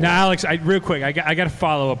racetrack in the world. Now, Alex, real quick, I got to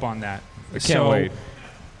follow up on that. I can't wait.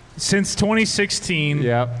 Since 2016,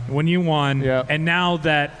 when you won, and now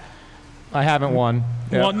that I haven't won.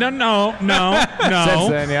 Well, no. Since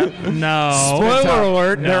then, no. Spoiler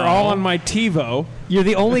alert, they're all on my TiVo. You're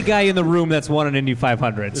the only guy in the room that's won an Indy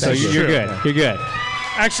 500, so you're good. You're good.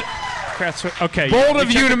 Actually, okay. Bold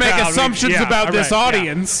of you to make assumptions about this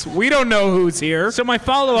audience. We don't know who's here. So my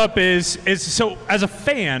follow-up is so as a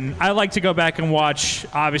fan, I like to go back and watch,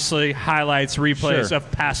 obviously, highlights, replays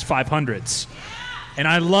of past 500s. And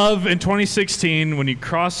I love in 2016 when you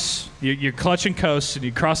cross, you're clutch and coast, and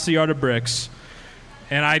you cross the yard of bricks.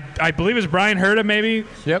 And I believe it was Brian Herta, maybe.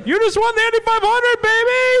 Yep. You just won the Indy 500,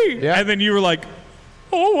 baby! Yep. And then you were like,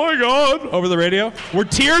 oh my God, over the radio. Were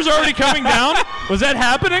tears already coming down? Was that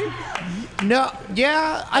happening? No,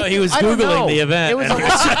 yeah. He was Googling the event. It was like,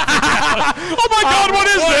 oh my God, what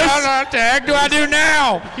is this? What the heck do I do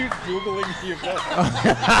now? You're Googling the event.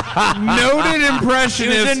 Noted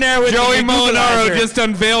impressionist Joey Molinaro just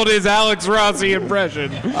unveiled his Alex Rossi impression.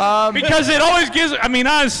 Because it always gives, I mean,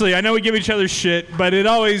 honestly, I know we give each other shit, but it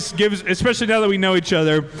always gives, especially now that we know each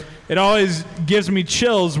other, it always gives me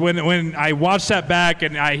chills when I watch that back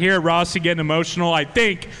and I hear Rossi getting emotional. I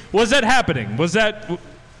think, was that happening? Was that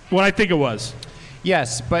what I think it was?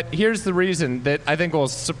 Yes, but here's the reason that I think will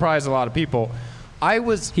surprise a lot of people.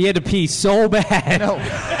 He had to pee so bad. No.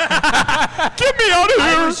 Get me out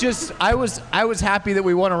of here! I was happy that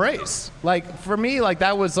we won a race. Like, for me, like,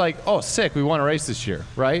 that was like, oh, sick, we won a race this year,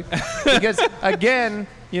 right? Because, again,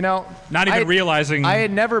 you know. Not even realizing. I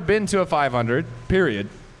had never been to a 500, period.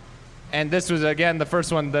 And this was, again, the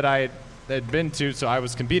first one that I had been to, so I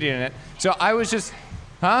was competing in it. So I was just,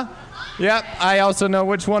 Yep, I also know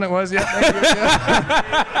which one it was. Yep, thank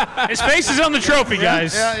you. His face is on the trophy,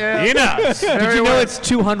 guys. Yeah. He knows. Did you know it's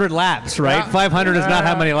 200 laps, right? Yeah. 500 is not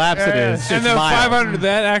how many laps it is. And It's the miles. 500,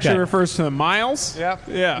 that actually refers to the miles? Yep.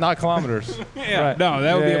 Yeah. Not kilometers. Yeah. Right. No,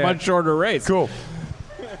 that would be Yeah. a much shorter race. Cool.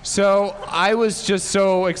 So I was just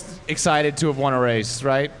so excited to have won a race,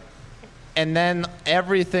 right? And then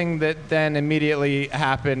everything that then immediately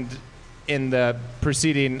happened in the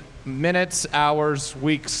preceding minutes, hours,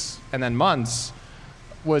 weeks, and then months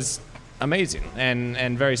was amazing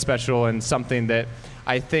and very special, and something that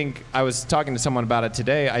I think, I was talking to someone about it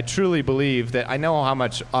today, I truly believe that I know how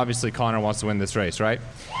much obviously Connor wants to win this race, right?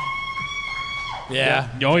 Yeah.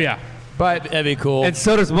 Oh, yeah. But That'd be cool. And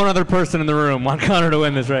so does one other person in the room want Connor to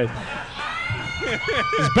win this race.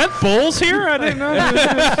 Is Beth Bowles here? I didn't know.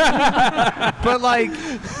 But like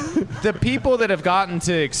the people that have gotten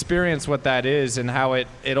to experience what that is and how it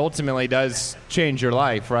ultimately does change your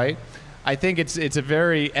life, right? I think it's a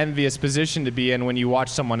very envious position to be in when you watch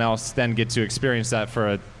someone else then get to experience that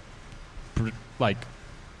for like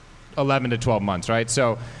 11 to 12 months, right?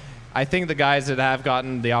 So I think the guys that have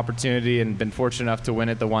gotten the opportunity and been fortunate enough to win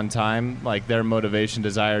it the one time, like their motivation,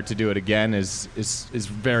 desire to do it again is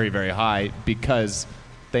very, very high because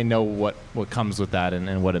they know what comes with that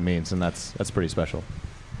and what it means, and that's pretty special.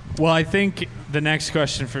 Well, I think the next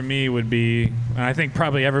question for me would be, and I think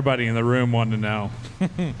probably everybody in the room wanted to know,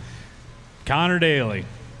 Connor Daly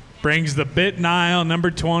brings the Bit Nile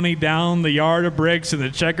number 20 down the yard of bricks, and the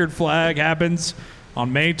checkered flag happens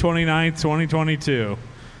on May 29th, 2022.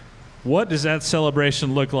 What does that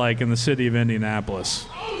celebration look like in the city of Indianapolis?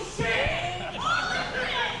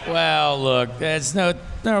 Well, look, let's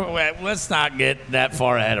not get that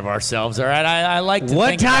far ahead of ourselves, all right? I like to What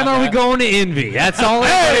think time about are we that. going to Envy? That's all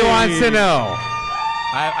everybody wants to know.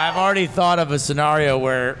 I've already thought of a scenario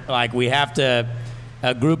where, like,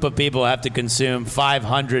 a group of people have to consume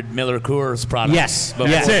 500 Miller Coors products Yes. before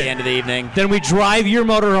Yes. the end of the evening. Then we drive your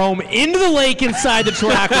motorhome into the lake inside the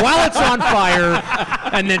track while it's on fire,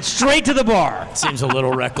 and then straight to the bar. Seems a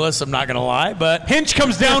little reckless, I'm not going to lie, but... Hinch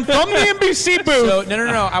comes down from the NBC booth. So,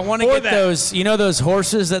 no. I want to get those, those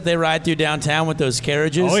horses that they ride through downtown with those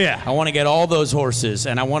carriages? Oh, yeah. I want to get all those horses,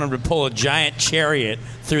 and I want them to pull a giant chariot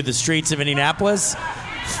through the streets of Indianapolis,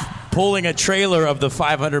 pulling a trailer of the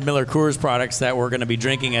 500 Miller Coors products that we're going to be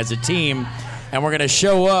drinking as a team, and we're going to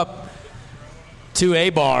show up to a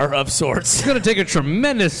bar of sorts. It's going to take a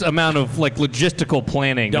tremendous amount of logistical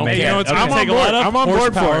planning. Don't to make care. it. You know, it's I'm gonna on take a board. lot of I'm on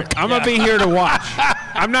board for horsepower. it. I'm gonna be here to watch.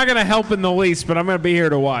 I'm not gonna help in the least, but I'm gonna be here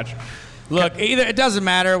to watch. Look, either it doesn't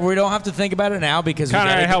matter. We don't have to think about it now because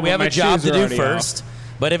Kinda help we with have a my job shoes to do already first.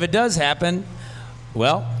 But if it does happen,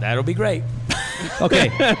 well, that'll be great. Okay,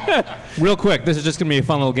 real quick. This is just going to be a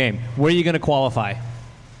fun little game. Where are you going to qualify?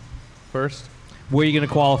 First. Where are you going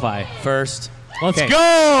to qualify? First. Let's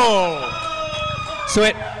Go! So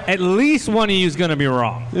at least one of you is going to be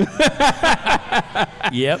wrong.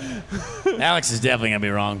 Yep. Alex is definitely going to be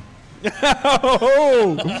wrong. We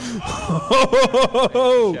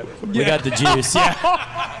got the juice.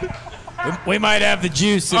 Yeah. We might have the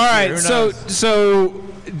juice. All right, Who so knows?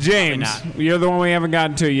 James, not. you're the one we haven't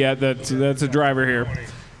gotten to yet. That's a driver here.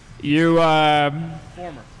 You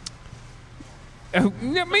former. I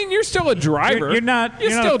mean, you're still a driver. You're not. You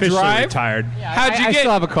You're still not officially drive. retired. How'd you I get?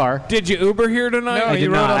 still have a car. Did you Uber here tonight? No, I he did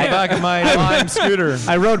rode not. on the back of my Lime scooter.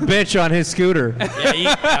 I rode bitch on his scooter.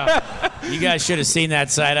 Yeah, you guys should have seen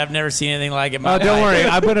that site. I've never seen anything like it. in my Oh, don't life. worry.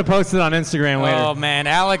 I'm going to post it on Instagram later. Oh man,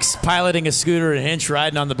 Alex piloting a scooter and Hinch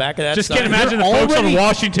riding on the back of that. Just stuff. can't imagine the You're folks on already-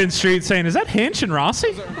 Washington Street saying, "Is that Hinch and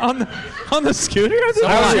Rossi on the scooter?" I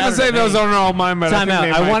was going to say those aren't all mine, but Time I out.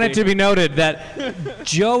 think they I might want it be. to be noted that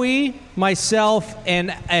Joey, myself,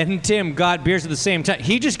 and Tim got beers at the same time.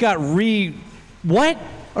 He just got What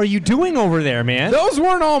are you doing over there, man? Those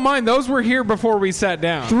weren't all mine. Those were here before we sat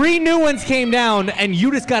down. 3 new ones came down, and you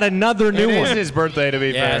just got another new It is one. his birthday, to be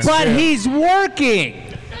Yeah, fair. it's But true. he's working.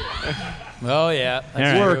 Oh yeah,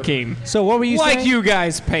 that's true. Working. So what were you Like saying? you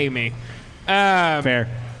guys pay me. Fair.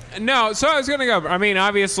 No, so I was going to go. I mean,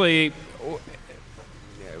 obviously,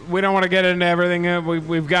 we don't want to get into everything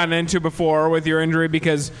we've gotten into before with your injury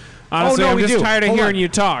because honestly, I'm we just do. tired of Hold hearing on. you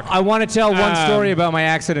talk. I want to tell one story Um, about my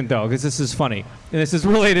accident, though, because this is funny. And this is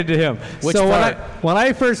related to him. Which so part? when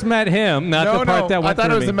I first met him, not the part that I went thought it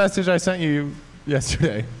through was me. the message I sent you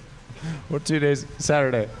yesterday. Or 2 days,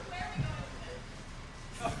 Saturday.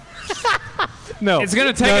 No. It's going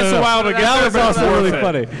to take us a while to get That there, was but it's also really worth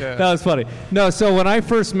it. funny. Yeah. That was funny. No, so when I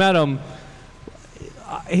first met him,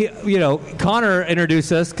 Connor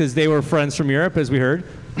introduced us because they were friends from Europe, as we heard.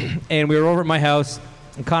 And we were over at my house.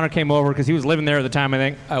 And Connor came over because he was living there at the time, I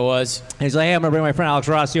think. I was. And he's like, hey, I'm going to bring my friend Alex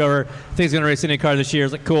Rossi over. I think he's going to race IndyCar this year. I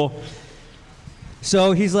was like, cool.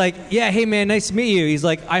 So he's like, yeah, hey, man, nice to meet you. He's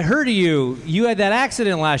like, I heard of you. You had that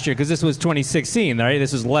accident last year because this was 2016, right?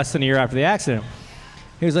 This was less than a year after the accident.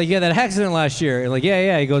 He was like, yeah, that accident last year. And like,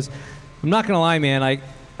 yeah. He goes, I'm not going to lie, man. I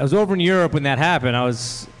was over in Europe when that happened. I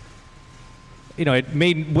was, it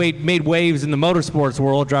made waves in the motorsports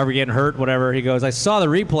world, driver getting hurt, whatever. He goes, I saw the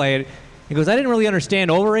replay. He goes, I didn't really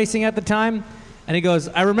understand over racing at the time. And he goes,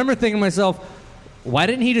 I remember thinking to myself, why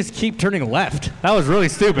didn't he just keep turning left? That was really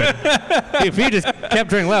stupid. If he just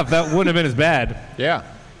kept turning left, that wouldn't have been as bad. Yeah.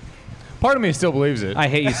 Part of me still believes it. I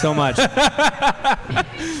hate you so much.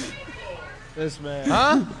 This man.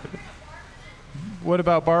 Huh? What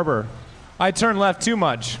about Barber? I turned left too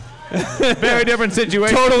much. Very different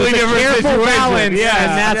situation. Totally different situation. careful balance, Yes,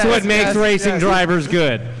 and that's yes, what makes yes, racing yes. drivers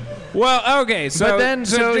good. Well, okay, so But then,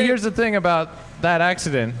 so James- here's the thing about that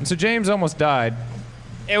accident. So James almost died,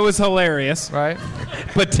 it was hilarious. right?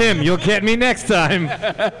 But Tim, you'll get me next time.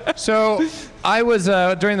 So I was,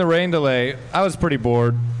 during the rain delay, I was pretty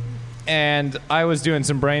bored. And I was doing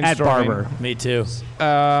some brainstorming. At Barber. Me too.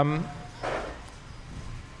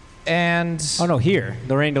 And Oh, no, here.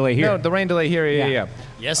 The rain delay here. no, the rain delay here, yeah.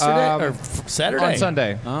 Yesterday or Saturday? On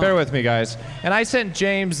Sunday. Oh. Bear with me, guys. And I sent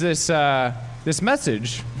James this this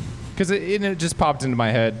message because it just popped into my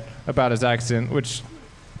head about his accident, which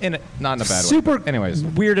not in a bad Super way. Anyways,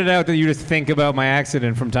 weirded out that you just think about my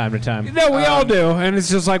accident from time to time. No, we all do, and it's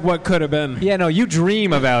just like what could have been. Yeah, no, you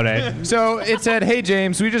dream about it. So it said, "Hey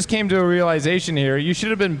James, we just came to a realization here. You should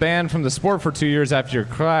have been banned from the sport for 2 years after your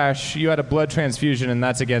crash. You had a blood transfusion, and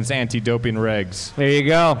that's against anti-doping regs." There you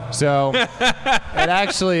go. So it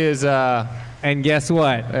actually is. And guess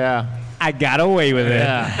what? Yeah. I got away with it.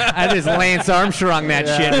 Yeah. I just Lance Armstrong that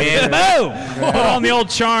shit, man. Boom! Put on the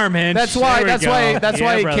old charm, Hinch. That's why. There we go. That's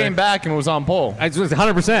why he brother. came back and was on pole. It's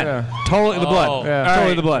 100%. Totally the blood. Yeah. Totally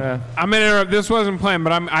right. the blood. Yeah. I'm going to interrupt. This wasn't planned,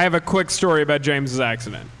 but I have a quick story about James's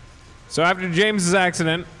accident. So after James's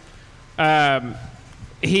accident,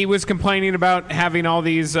 he was complaining about having all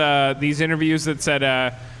these interviews that said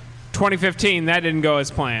 2015, that didn't go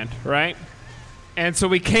as planned, right? And so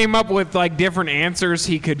we came up with like different answers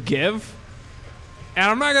he could give. And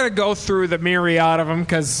I'm not going to go through the myriad of them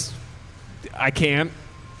because I can't.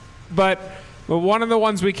 But one of the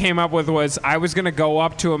ones we came up with was I was going to go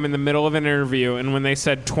up to him in the middle of an interview, and when they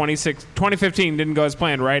said 2015 didn't go as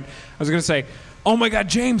planned, right? I was going to say, "Oh my God,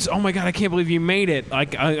 James! Oh my God, I can't believe you made it!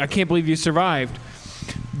 Like I can't believe you survived."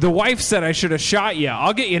 The wife said I should have shot you.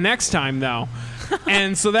 I'll get you next time, though.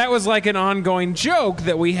 And so that was like an ongoing joke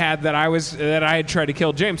that we had that I had tried to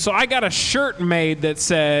kill James. So I got a shirt made that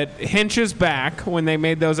said Hinch's back when they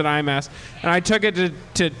made those at IMS, and I took it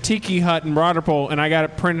to Tiki Hut in Broderpool, and I got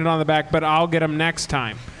it printed on the back. But I'll get him next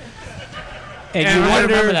time. And And you I wonder,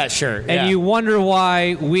 remember that shirt. And Yeah. you wonder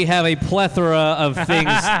why we have a plethora of things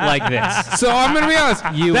like this. So I'm going to be honest.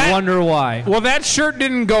 You wonder why. Well, that shirt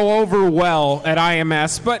didn't go over well at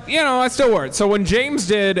IMS, but I still wore it. So when James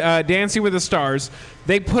did Dancing with the Stars,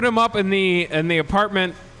 they put him up in the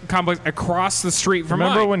apartment complex across the street from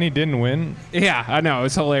Remember mine. when he didn't win? Yeah, I know. It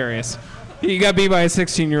was hilarious. He got beat by a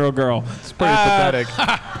 16-year-old girl. It's pretty pathetic.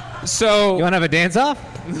 So You want to have a dance off?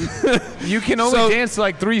 You can only dance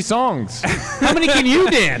like 3 songs. How many can you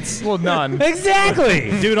dance? Well, none.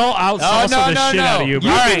 Exactly. Dude, I'll salsa the shit out of you,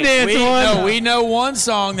 bro. You can dance one. We know one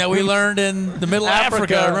song that we learned in the middle of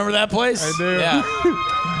Africa. Remember that place? I do.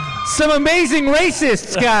 Yeah. Some amazing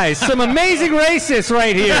racists, guys. Some amazing racists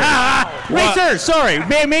right here. Racers, sorry.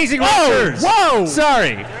 Amazing racers. Whoa!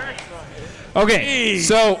 Sorry. Okay,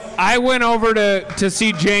 so I went over to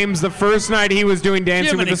see James the first night he was doing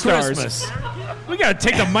Dancing with the Stars. Christmas. We got to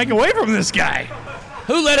take the mic away from this guy.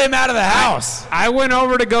 Who let him out of the house? I went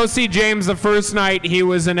over to go see James the first night he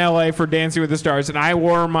was in LA for Dancing with the Stars, and I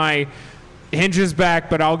wore my Hinges back,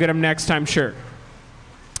 but I'll get him next time shirt.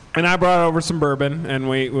 And I brought over some bourbon, and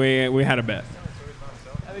we had a bit.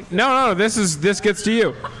 No, this gets to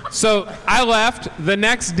you. So I left. The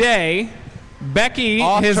next day, Becky,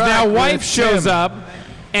 Off his track now with wife, shows Tim. up,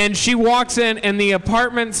 and she walks in, and the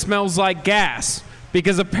apartment smells like gas.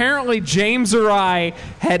 Because apparently James or I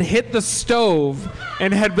had hit the stove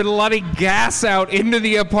and had been letting gas out into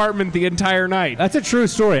the apartment the entire night. That's a true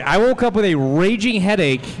story. I woke up with a raging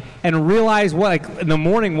headache and realized in the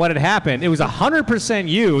morning what had happened. It was 100%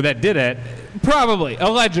 you that did it. Probably,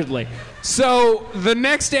 allegedly. So the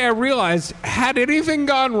next day I realized, had anything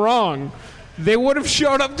gone wrong, they would have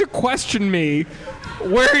showed up to question me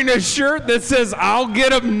wearing a shirt that says, "I'll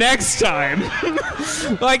get him next time."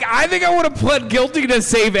 Like, I think I would have pled guilty to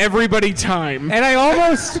save everybody time. And I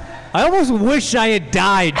almost wish I had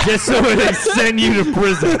died just so they send you to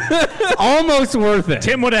prison. It's almost worth it.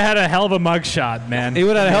 Tim would have had a hell of a mugshot, man. He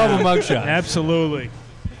would have had a hell of a mugshot. Absolutely.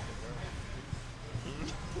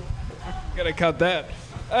 Gotta cut that.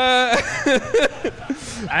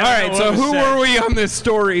 All right, so who were we on the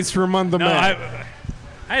stories for month of No, May?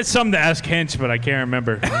 I had something to ask Hinch, but I can't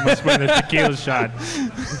remember. It must have been the tequila shot. You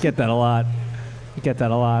get that a lot.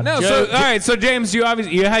 No, so all right. So James, you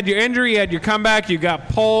had your injury, you had your comeback, you got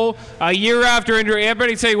pulled a year after injury.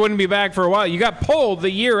 Everybody said you wouldn't be back for a while. You got pulled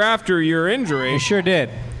the year after your injury. It sure did.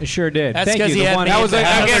 That's Thank because you. he had That was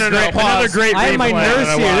another great. I have my replay nurse that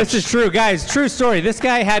I here. watched. This is true, guys. True story. This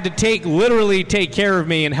guy had to literally take care of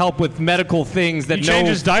me and help with medical things that You changed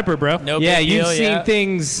his diaper, bro. No Yeah, big you've deal, seen yeah.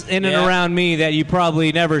 things in and Yeah. around me that you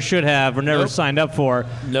probably never should have or never Nope. signed up for.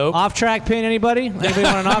 Nope. Off-track pin, anybody? Anybody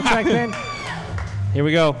want an off-track pin? Here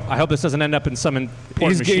we go. I hope this doesn't end up in some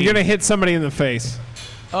important machine. You're gonna hit somebody in the face.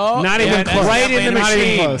 Oh, Not even close. right in the Not even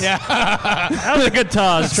machine. close. That was a good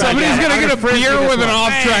toss. Somebody's gonna get a beer with an Man.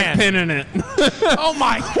 off-track pin in it. Oh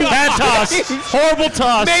my God! Bad toss. Horrible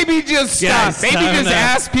toss. Maybe just stop. Yes, Maybe I just know.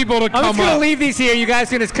 ask people to I'm come just going to up. leave these here. You guys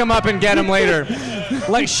can just come up and get them later.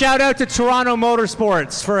 Like, shout out to Toronto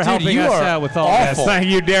Motorsports for helping you us are out with all Yes, this. thank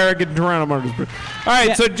you, Derek and Toronto Motors. All right,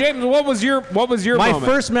 Yeah. so James, what was your My moment?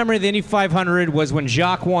 first memory of the Indy 500 was when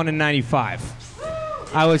Jacques won in '95.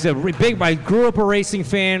 I grew up a racing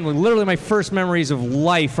fan. Literally my first memories of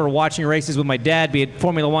life are watching races with my dad, be it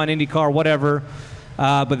Formula One, IndyCar, whatever.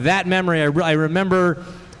 But that memory, I remember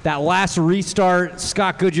that last restart,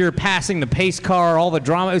 Scott Goodyear passing the pace car, all the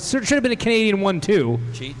drama. It should have been a Canadian one too.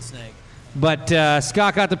 Cheating snake. But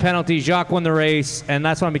Scott got the penalty, Jacques won the race, and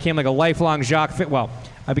that's when I became like a lifelong Jacques fan. Well,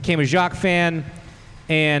 I became a Jacques fan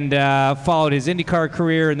and followed his IndyCar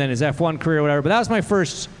career and then his F1 career, whatever. But that was my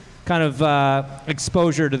first kind of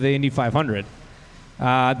exposure to the Indy 500.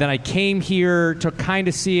 Then I came here to kind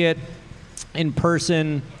of see it in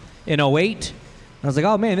person in 08. I was like,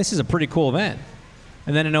 oh man, this is a pretty cool event.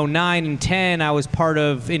 And then in 09 and 10, I was part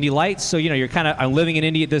of Indy Lights. So, I'm living in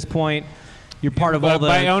Indy at this point. You're part of all the...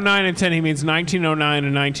 By 09 and 10, he means 1909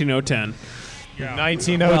 and 1910. Yeah.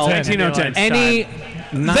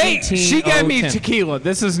 1910. She gave me tequila.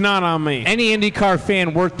 This is not on me. Any IndyCar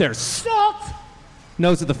fan worked there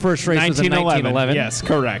knows that the first race was in 1911. Yes,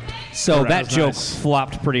 correct. So that joke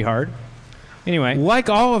flopped pretty hard. Anyway. Like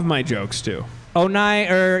all of my jokes do. 09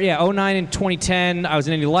 and 2010, I was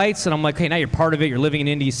in Indy Lights, and I'm like, hey, now you're part of it. You're living in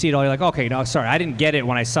Indy. You see it all. You're like, okay, no, sorry. I didn't get it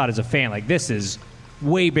when I saw it as a fan. Like, this is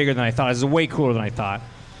way bigger than I thought. This is way cooler than I thought.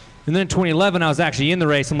 And then in 2011, I was actually in the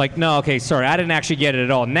race. I'm like, no, okay, sorry. I didn't actually get it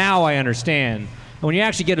at all. Now I understand. And when you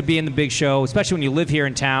actually get to be in the big show, especially when you live here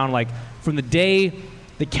in town, like from the day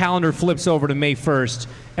the calendar flips over to May 1st,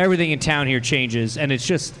 everything in town here changes. And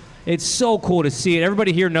it's so cool to see it.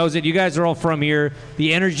 Everybody here knows it. You guys are all from here.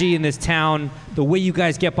 The energy in this town, the way you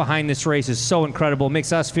guys get behind this race is so incredible. It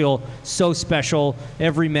makes us feel so special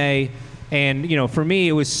every May. And, for me,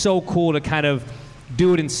 it was so cool to kind of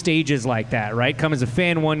do it in stages like that, right? Come as a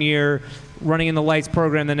fan one year, running in the Lights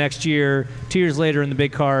program the next year, 2 years later in the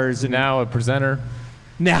big cars. And now a presenter.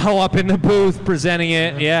 Now up in the booth presenting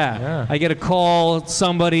it, yeah. I get a call,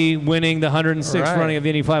 somebody winning the 106th running of the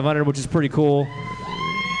Indy 500, which is pretty cool.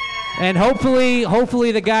 And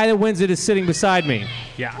hopefully the guy that wins it is sitting beside me.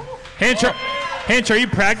 Yeah. Hanch, are you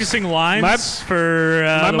practicing lines for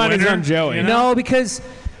my the money's winner? on Joey. No, because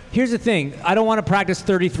here's the thing. I don't want to practice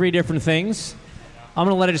 33 different things. I'm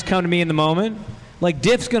going to let it just come to me in the moment. Like,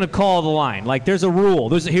 Diff's going to call the line. Like, there's a rule.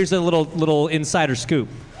 Here's a little insider scoop.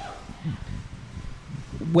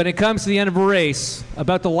 When it comes to the end of a race,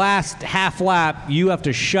 about the last half lap, you have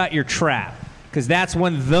to shut your trap. Because that's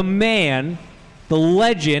when the man... the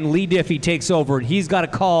legend, Lee Diffie, takes over, and he's got to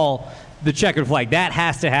call the checkered flag. That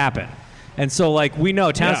has to happen. And so, we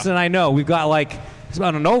know, Townsend and I know, we've got, it's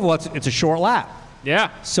about an oval, it's a short lap.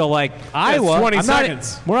 Yeah. So, Iowa, 20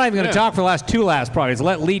 seconds. We're not even going to talk for the last two laps, probably. So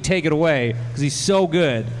let Lee take it away, because he's so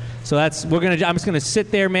good. So I'm just going to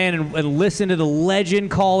sit there, man, and listen to the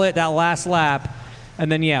legend call it that last lap.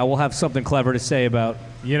 And then, we'll have something clever to say about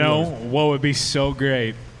what would be so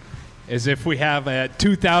great is if we have a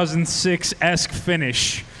 2006-esque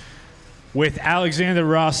finish with Alexander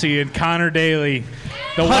Rossi and Connor Daly,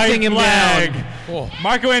 the white flag,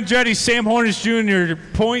 Marco Andretti, Sam Hornish Jr.,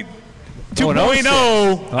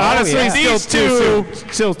 2.0. Honestly, these two.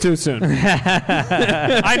 Still too soon.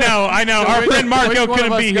 I know. Our friend Marco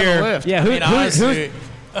couldn't be here. Yeah, who's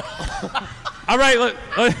all right.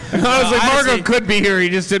 Marco could be here. He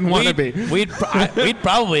just didn't want to be. We'd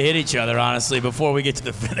probably hit each other, honestly, before we get to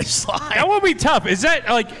the finish line. That would be tough. Is that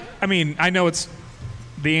I know it's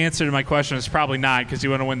the answer to my question is probably not because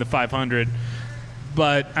you want to win the 500.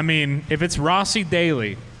 But, if it's Rossi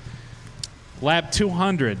Daly, lap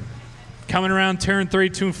 200, coming around turn 3,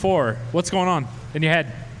 2, and 4, what's going on in your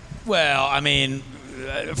head? Well,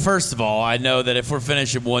 first of all, I know that if we're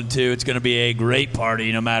finishing 1-2, it's going to be a great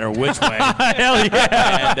party no matter which way. Hell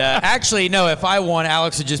yeah. And actually, no, if I won,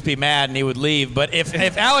 Alex would just be mad and he would leave. But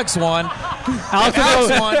if Alex won,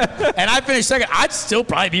 and I finished second, I'd still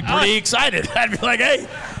probably be pretty excited. I'd be like, hey.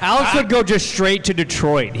 Alex would go just straight to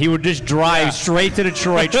Detroit. He would just drive straight to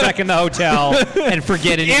Detroit, check in the hotel, and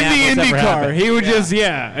forget Indianapolis in the Indy car. He would just,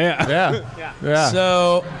 Yeah.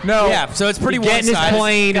 So, so it's pretty get in his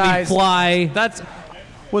plane and he'd fly.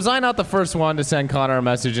 Was I not the first one to send Connor a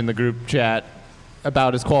message in the group chat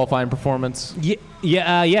about his qualifying performance? Yes,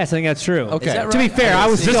 I think that's true. Okay. Is that right? To be fair, I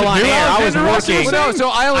was still on air. I was working. Well, no, so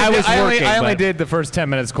I only did the first 10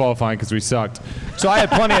 minutes qualifying because we sucked. So I had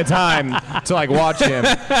plenty of time to watch him.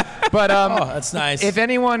 But that's nice. If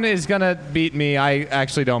anyone is gonna beat me, I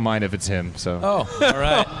actually don't mind if it's him. So. Oh, all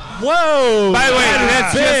right. Whoa! By the way,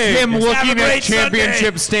 that's just him looking at Sunday.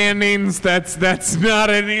 championship standings. That's not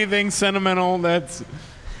anything sentimental. That's.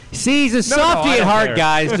 See, he's a softy at heart,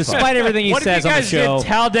 guys, despite everything he says on the show. What if you guys did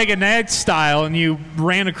Talladega Nights style and you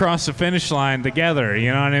ran across the finish line together?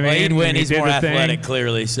 You know what I mean? Well, he'd win. And He's more athletic,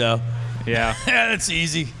 clearly, so. Yeah. Yeah, that's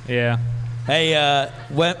easy. Yeah. Hey,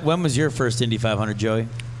 when was your first Indy 500, Joey?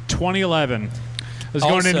 2011. I was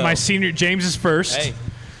going into my senior. James's first. Hey.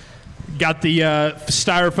 Got the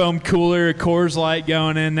styrofoam cooler, Coors Light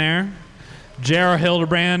going in there. J.R.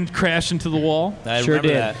 Hildebrand crashed into the wall. I Sure remember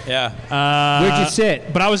did. that. Yeah. Where'd you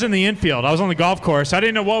sit? But I was in the infield. I was on the golf course. I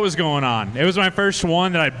didn't know what was going on. It was my first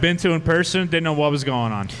one that I'd been to in person. Didn't know what was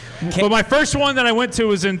going on. But my first one that I went to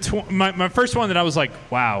was my first one that I was like,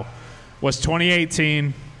 wow, was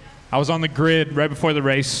 2018. I was on the grid right before the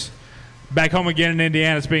race. Back home again in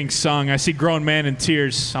Indiana, it's being sung. I see grown man in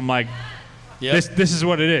tears. I'm like, this is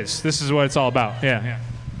what it is. This is what it's all about. Yeah.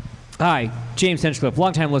 Hi, James Hinchcliffe,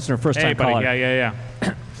 longtime listener, first-time Hey, buddy. caller. Yeah.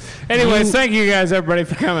 Anyways, thank you guys, everybody,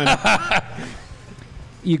 for coming.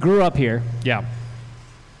 You grew up here. Yeah.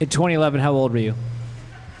 In 2011, how old were you?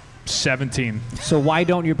 17. So why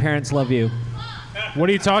don't your parents love you? What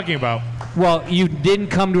are you talking about? Well, you didn't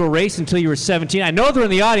come to a race until you were 17. I know they're in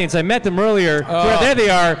the audience. I met them earlier. There they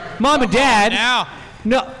are. Mom and Dad. Now.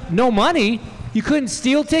 No money. You couldn't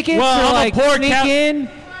steal tickets Well, or I'm a like poor sneak in.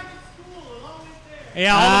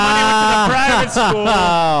 Yeah, all the money went to the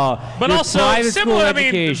private school. But Your also private similar, school I mean,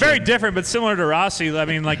 education. very different, but similar to Rossi. I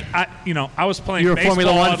mean, like, I was playing You're a baseball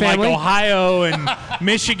Formula One in family? like Ohio and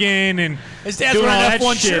Michigan and His dad's doing all wearing that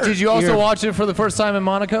F1 shit. shirt. Did you also watch it for the first time in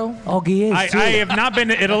Monaco? Oh, he is, I too. have not been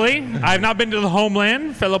to Italy. I have not been to the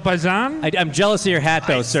homeland, fellow paisan. I'm jealous of your hat,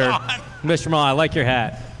 though, sir. Mr. Mall, I like your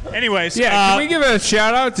hat. Anyways, Yeah, can we give a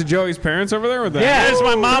shout out to Joey's parents over there with that? Yeah, Here's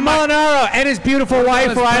my mom. Molinaro and his beautiful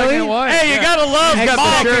wife, Riley. Hey, you gotta love Got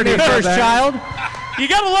mom. the shirt, your first child. You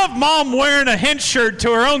gotta love mom wearing a Hinch shirt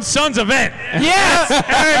to her own son's event. Yes.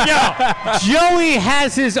 There you go. Joey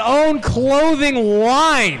has his own clothing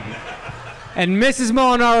line. And Mrs.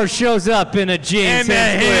 Molinaro shows up in a James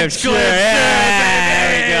Hinchcliffe shirt.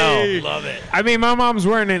 There you go. Love it. I mean, my mom's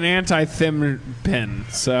wearing an anti-thin pin,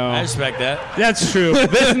 so. I respect that. That's true.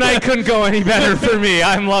 This night couldn't go any better for me.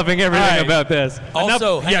 I'm loving everything All right. about this.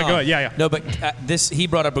 Also, Enough- hang yeah, on. go ahead. Yeah. No, but he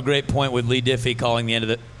brought up a great point with Lee Diffie calling the end of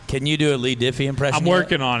the. Can you do a Lee Diffie impression? I'm yet?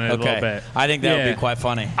 working on it a Okay. little bit. I think that would Yeah. be quite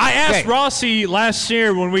funny. I asked Okay. Rossi last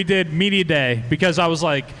year when we did media day because I was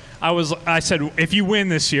like, I said, if you win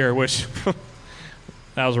this year, which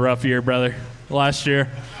that was a rough year, brother. Last year,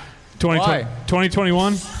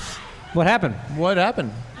 2021. What happened? What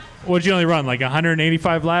happened? What'd you only run? Like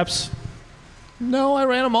 185 laps? No, I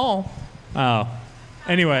ran them all. Oh.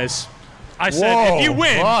 Anyways, I said, if you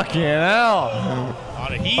win, Fucking hell.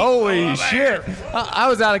 Holy shit. I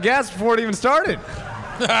was out of gas before it even started.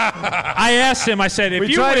 I asked him, I said, if We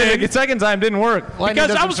you tried win, it the second time, didn't work. Lightning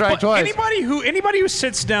because I doesn't was strike twice. anybody who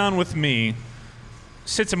sits down with me,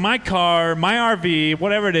 sits in my car, my RV,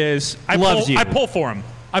 whatever it is, I Loves you. pull for him.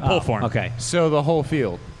 I pull for him. Okay. So the whole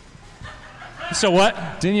field. So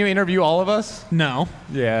what? Didn't you interview all of us? No.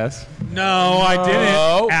 Yes. No, I No.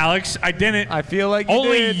 didn't. Alex, I didn't. I feel like you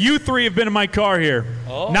Only did. you three have been in my car here.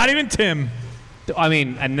 Oh. Not even Tim. I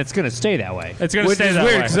mean, and it's going to stay that way. It's going to Which stay is that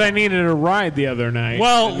weird way. because I needed a ride the other night.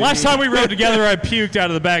 Well, last time we rode together, I puked out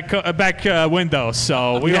of the back window,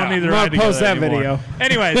 so we don't need to I'm gonna ride together post that anymore. video.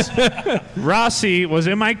 Anyways, Rossi was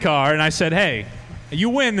in my car, and I said, hey, you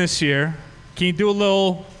win this year. Can you do a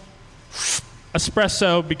little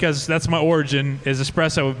espresso, because that's my origin, is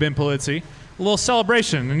espresso with Ben Polizzi. A little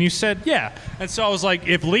celebration. And you said, yeah. And so I was like,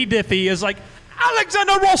 if Lee Diffie is like,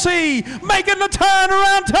 Alexander Rossi making the turn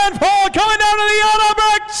around turn 4, coming down to the auto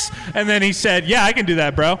bricks. And then he said, yeah, I can do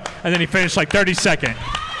that, bro. And then he finished like 32nd.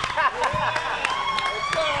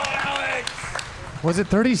 Was it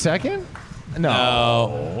 32nd?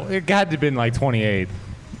 No. It had to have been like 28.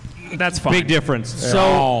 That's fine. Big difference.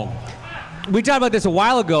 So we talked about this a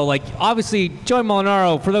while ago. Like, obviously, Joey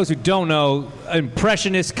Molinaro, for those who don't know,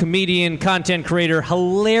 impressionist, comedian, content creator,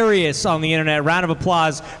 hilarious on the internet. Round of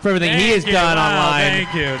applause for everything he has done online.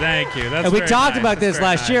 Thank you. That's And we very talked nice. about this That's very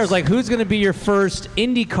last year. It nice. was like, who's going to be your first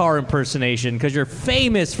IndyCar impersonation? Because you're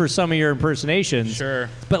famous for some of your impersonations. Sure.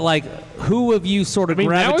 But, like, who have you sort of I mean,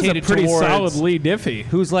 that was a gravitated pretty towards? solid Lee Diffie.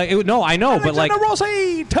 Who's like, no, I know, but like, Alexander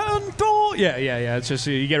Rossi, turn 4. Yeah. It's just,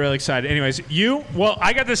 you get really excited. Anyways,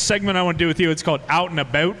 I got this segment I want to do with you. It's called Out and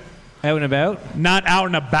About. out and about? Not Out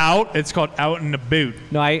and About. It's called Out and About.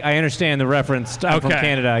 No, I understand the reference. I'm from Okay.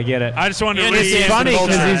 Canada. I get it. I just wanted to It's funny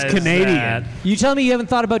 'cause he's Canadian. You tell me you haven't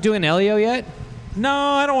thought about doing Elio yet? No,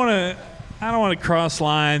 I don't want to cross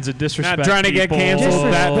lines and disrespect Not trying to get people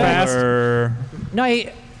canceled that fast. or- No,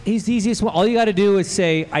 he's the easiest one. All you got to do is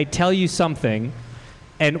say, I tell you something,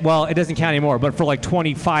 And, well, it doesn't count anymore, but for like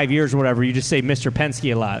 25 years or whatever, you just say Mr.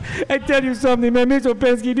 Penske a lot. I tell you something, man, Mr.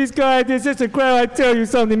 Penske, this is incredible. I tell you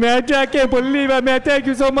something, man. I can't believe it, man. Thank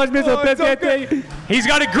you so much, Mr. Penske. He's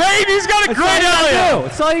got a great Elio.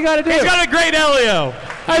 That's all you got to do. He's got a great Elio.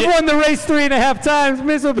 I've won the race 3.5 times,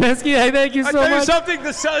 Mr. Penske. Thank you so much.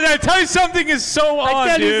 I tell you something is so on,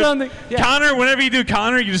 tell dude. you something. Yeah. Connor, whenever you do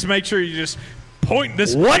Connor, you just make sure you just point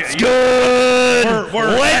this. What's good?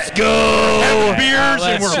 Let's go. We're having beers and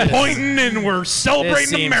let's we're just- pointing and we're This celebrating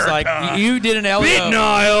seems America. like you did an Elio. Big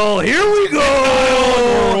Nile, here we go.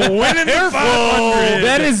 We're winning the 500.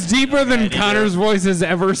 That is deeper than Connor's voice has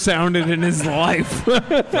ever sounded in his life.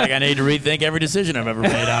 Like I need to rethink every decision I've ever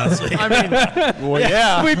made, honestly. I mean, well,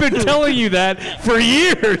 yeah. We've been telling you that for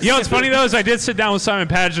years. You know what's funny though is I did sit down with Simon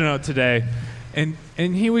Pagenaud today, and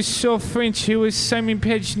he was so French. He was Simon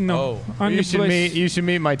Pagenaud. on You the should place.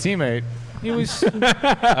 meet my teammate. He was.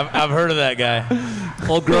 I've heard of that guy.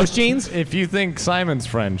 Old gross jeans? If you think Simon's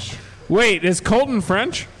French. Wait, is Colton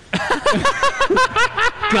French?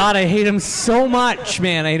 God, I hate him so much,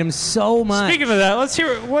 man. I hate him so much. Speaking of that, let's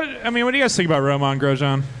hear what do you guys think about Roman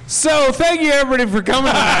Grosjean? So, thank you everybody for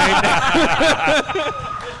coming tonight.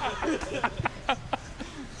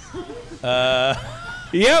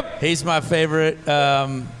 Yep. He's my favorite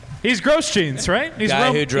He's gross jeans, right? He's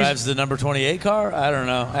guy who drives the number 28 car. I don't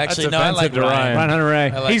know. Actually, no, I like offensive to Ryan. Ryan Hunter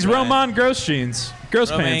Ray. I like He's Ryan. Roman Gross jeans.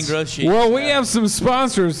 Gross Romain pants. Grosjean. Well, we have some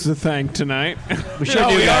sponsors to thank tonight. We should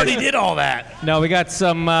No, do we that. already did all that. No, we got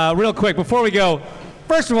some real quick before we go.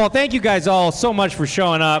 First of all, thank you guys all so much for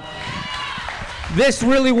showing up. This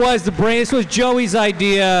really was the brain. This was Joey's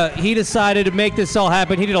idea. He decided to make this all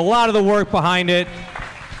happen. He did a lot of the work behind it.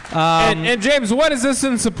 And James, what is this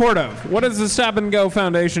in support of? What does the Stop and Go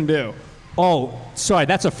Foundation do? Oh, sorry,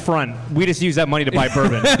 that's a front. We just used that money to buy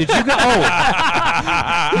bourbon. Did you go?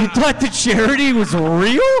 Oh, you thought the charity was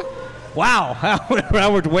real? Wow,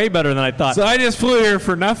 that worked way better than I thought. So I just flew here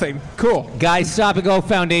for nothing. Cool. Guys, Stop and Go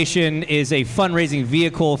Foundation is a fundraising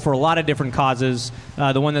vehicle for a lot of different causes.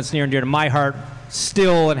 The one that's near and dear to my heart,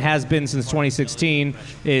 still and has been since 2016,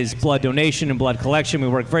 is blood donation and blood collection. We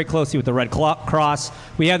work very closely with the Red Cross.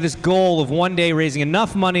 We have this goal of one day raising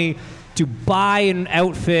enough money to buy and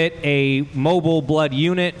outfit a mobile blood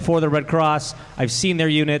unit for the Red Cross. I've seen their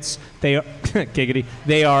units. They are giggity.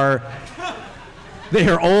 They are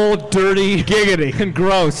old, dirty, giggity, and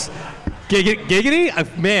gross.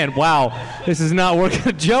 Giggity? Man, wow. This is not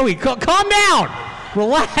working. Joey, calm down.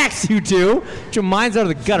 Relax, you two. Get your minds out of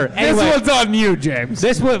the gutter. Anyway, This one's on you, James.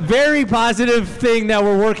 this was a very positive thing that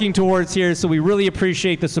we're working towards here, so we really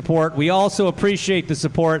appreciate the support. We also appreciate the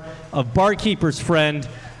support of Barkeeper's Friend,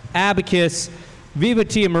 Abacus, Viva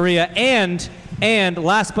Tia Maria, and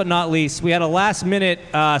last but not least, we had a last-minute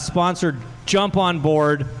sponsor jump on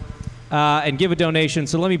board and give a donation.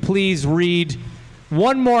 So let me please read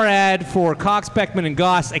one more ad for Cox, Beckman &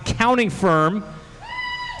 Goss accounting firm.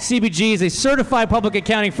 CBG is a certified public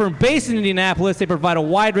accounting firm based in Indianapolis. They provide a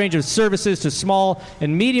wide range of services to small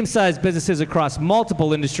and medium-sized businesses across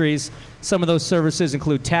multiple industries. Some of those services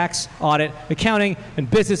include tax, audit, accounting, and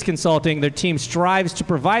business consulting. Their team strives to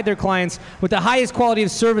provide their clients with the highest quality of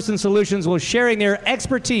service and solutions while sharing their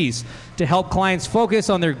expertise to help clients focus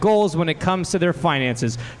on their goals when it comes to their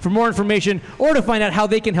finances. For more information or to find out how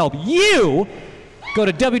they can help you, go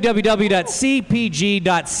to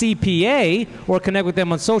www.cpg.cpa or connect with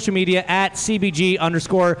them on social media at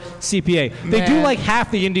CBG_CPA. They do like half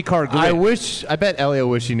the IndyCar grid. I bet Elio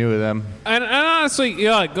wish he knew of them. And honestly,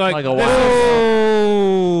 yeah, like a while.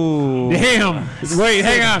 Oh. Damn. Wait,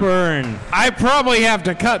 hang on. Burn. I probably have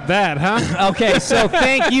to cut that, huh? Okay, so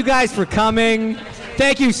thank you guys for coming.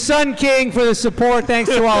 Thank you, Sun King, for the support. Thanks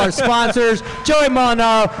to all our sponsors, Joey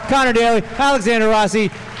Molinaro, Connor Daly, Alexander Rossi,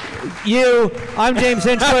 I'm James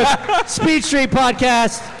Hinchcliffe, Speed Street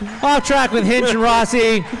Podcast, Off Track with Hinch and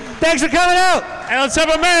Rossi. Thanks for coming out. And let's have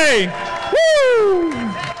a May. Woo!